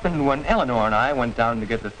 It happened when Eleanor and I went down to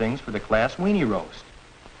get the things for the class weenie roast.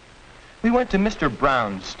 We went to Mr.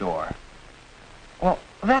 Brown's store. Well,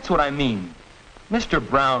 that's what I mean. Mr.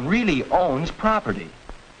 Brown really owns property.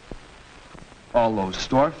 all those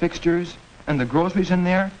store fixtures, and the groceries in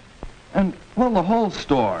there, and, well, the whole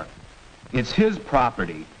store. It's his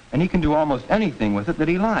property, and he can do almost anything with it that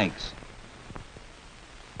he likes.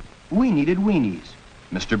 We needed weenies.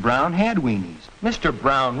 Mr. Brown had weenies. Mr.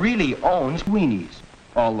 Brown really owns weenies,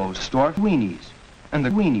 all those store weenies, and the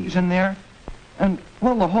weenies in there, and,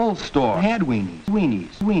 well, the whole store had weenies,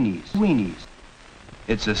 weenies, weenies, weenies.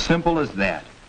 It's as simple as that.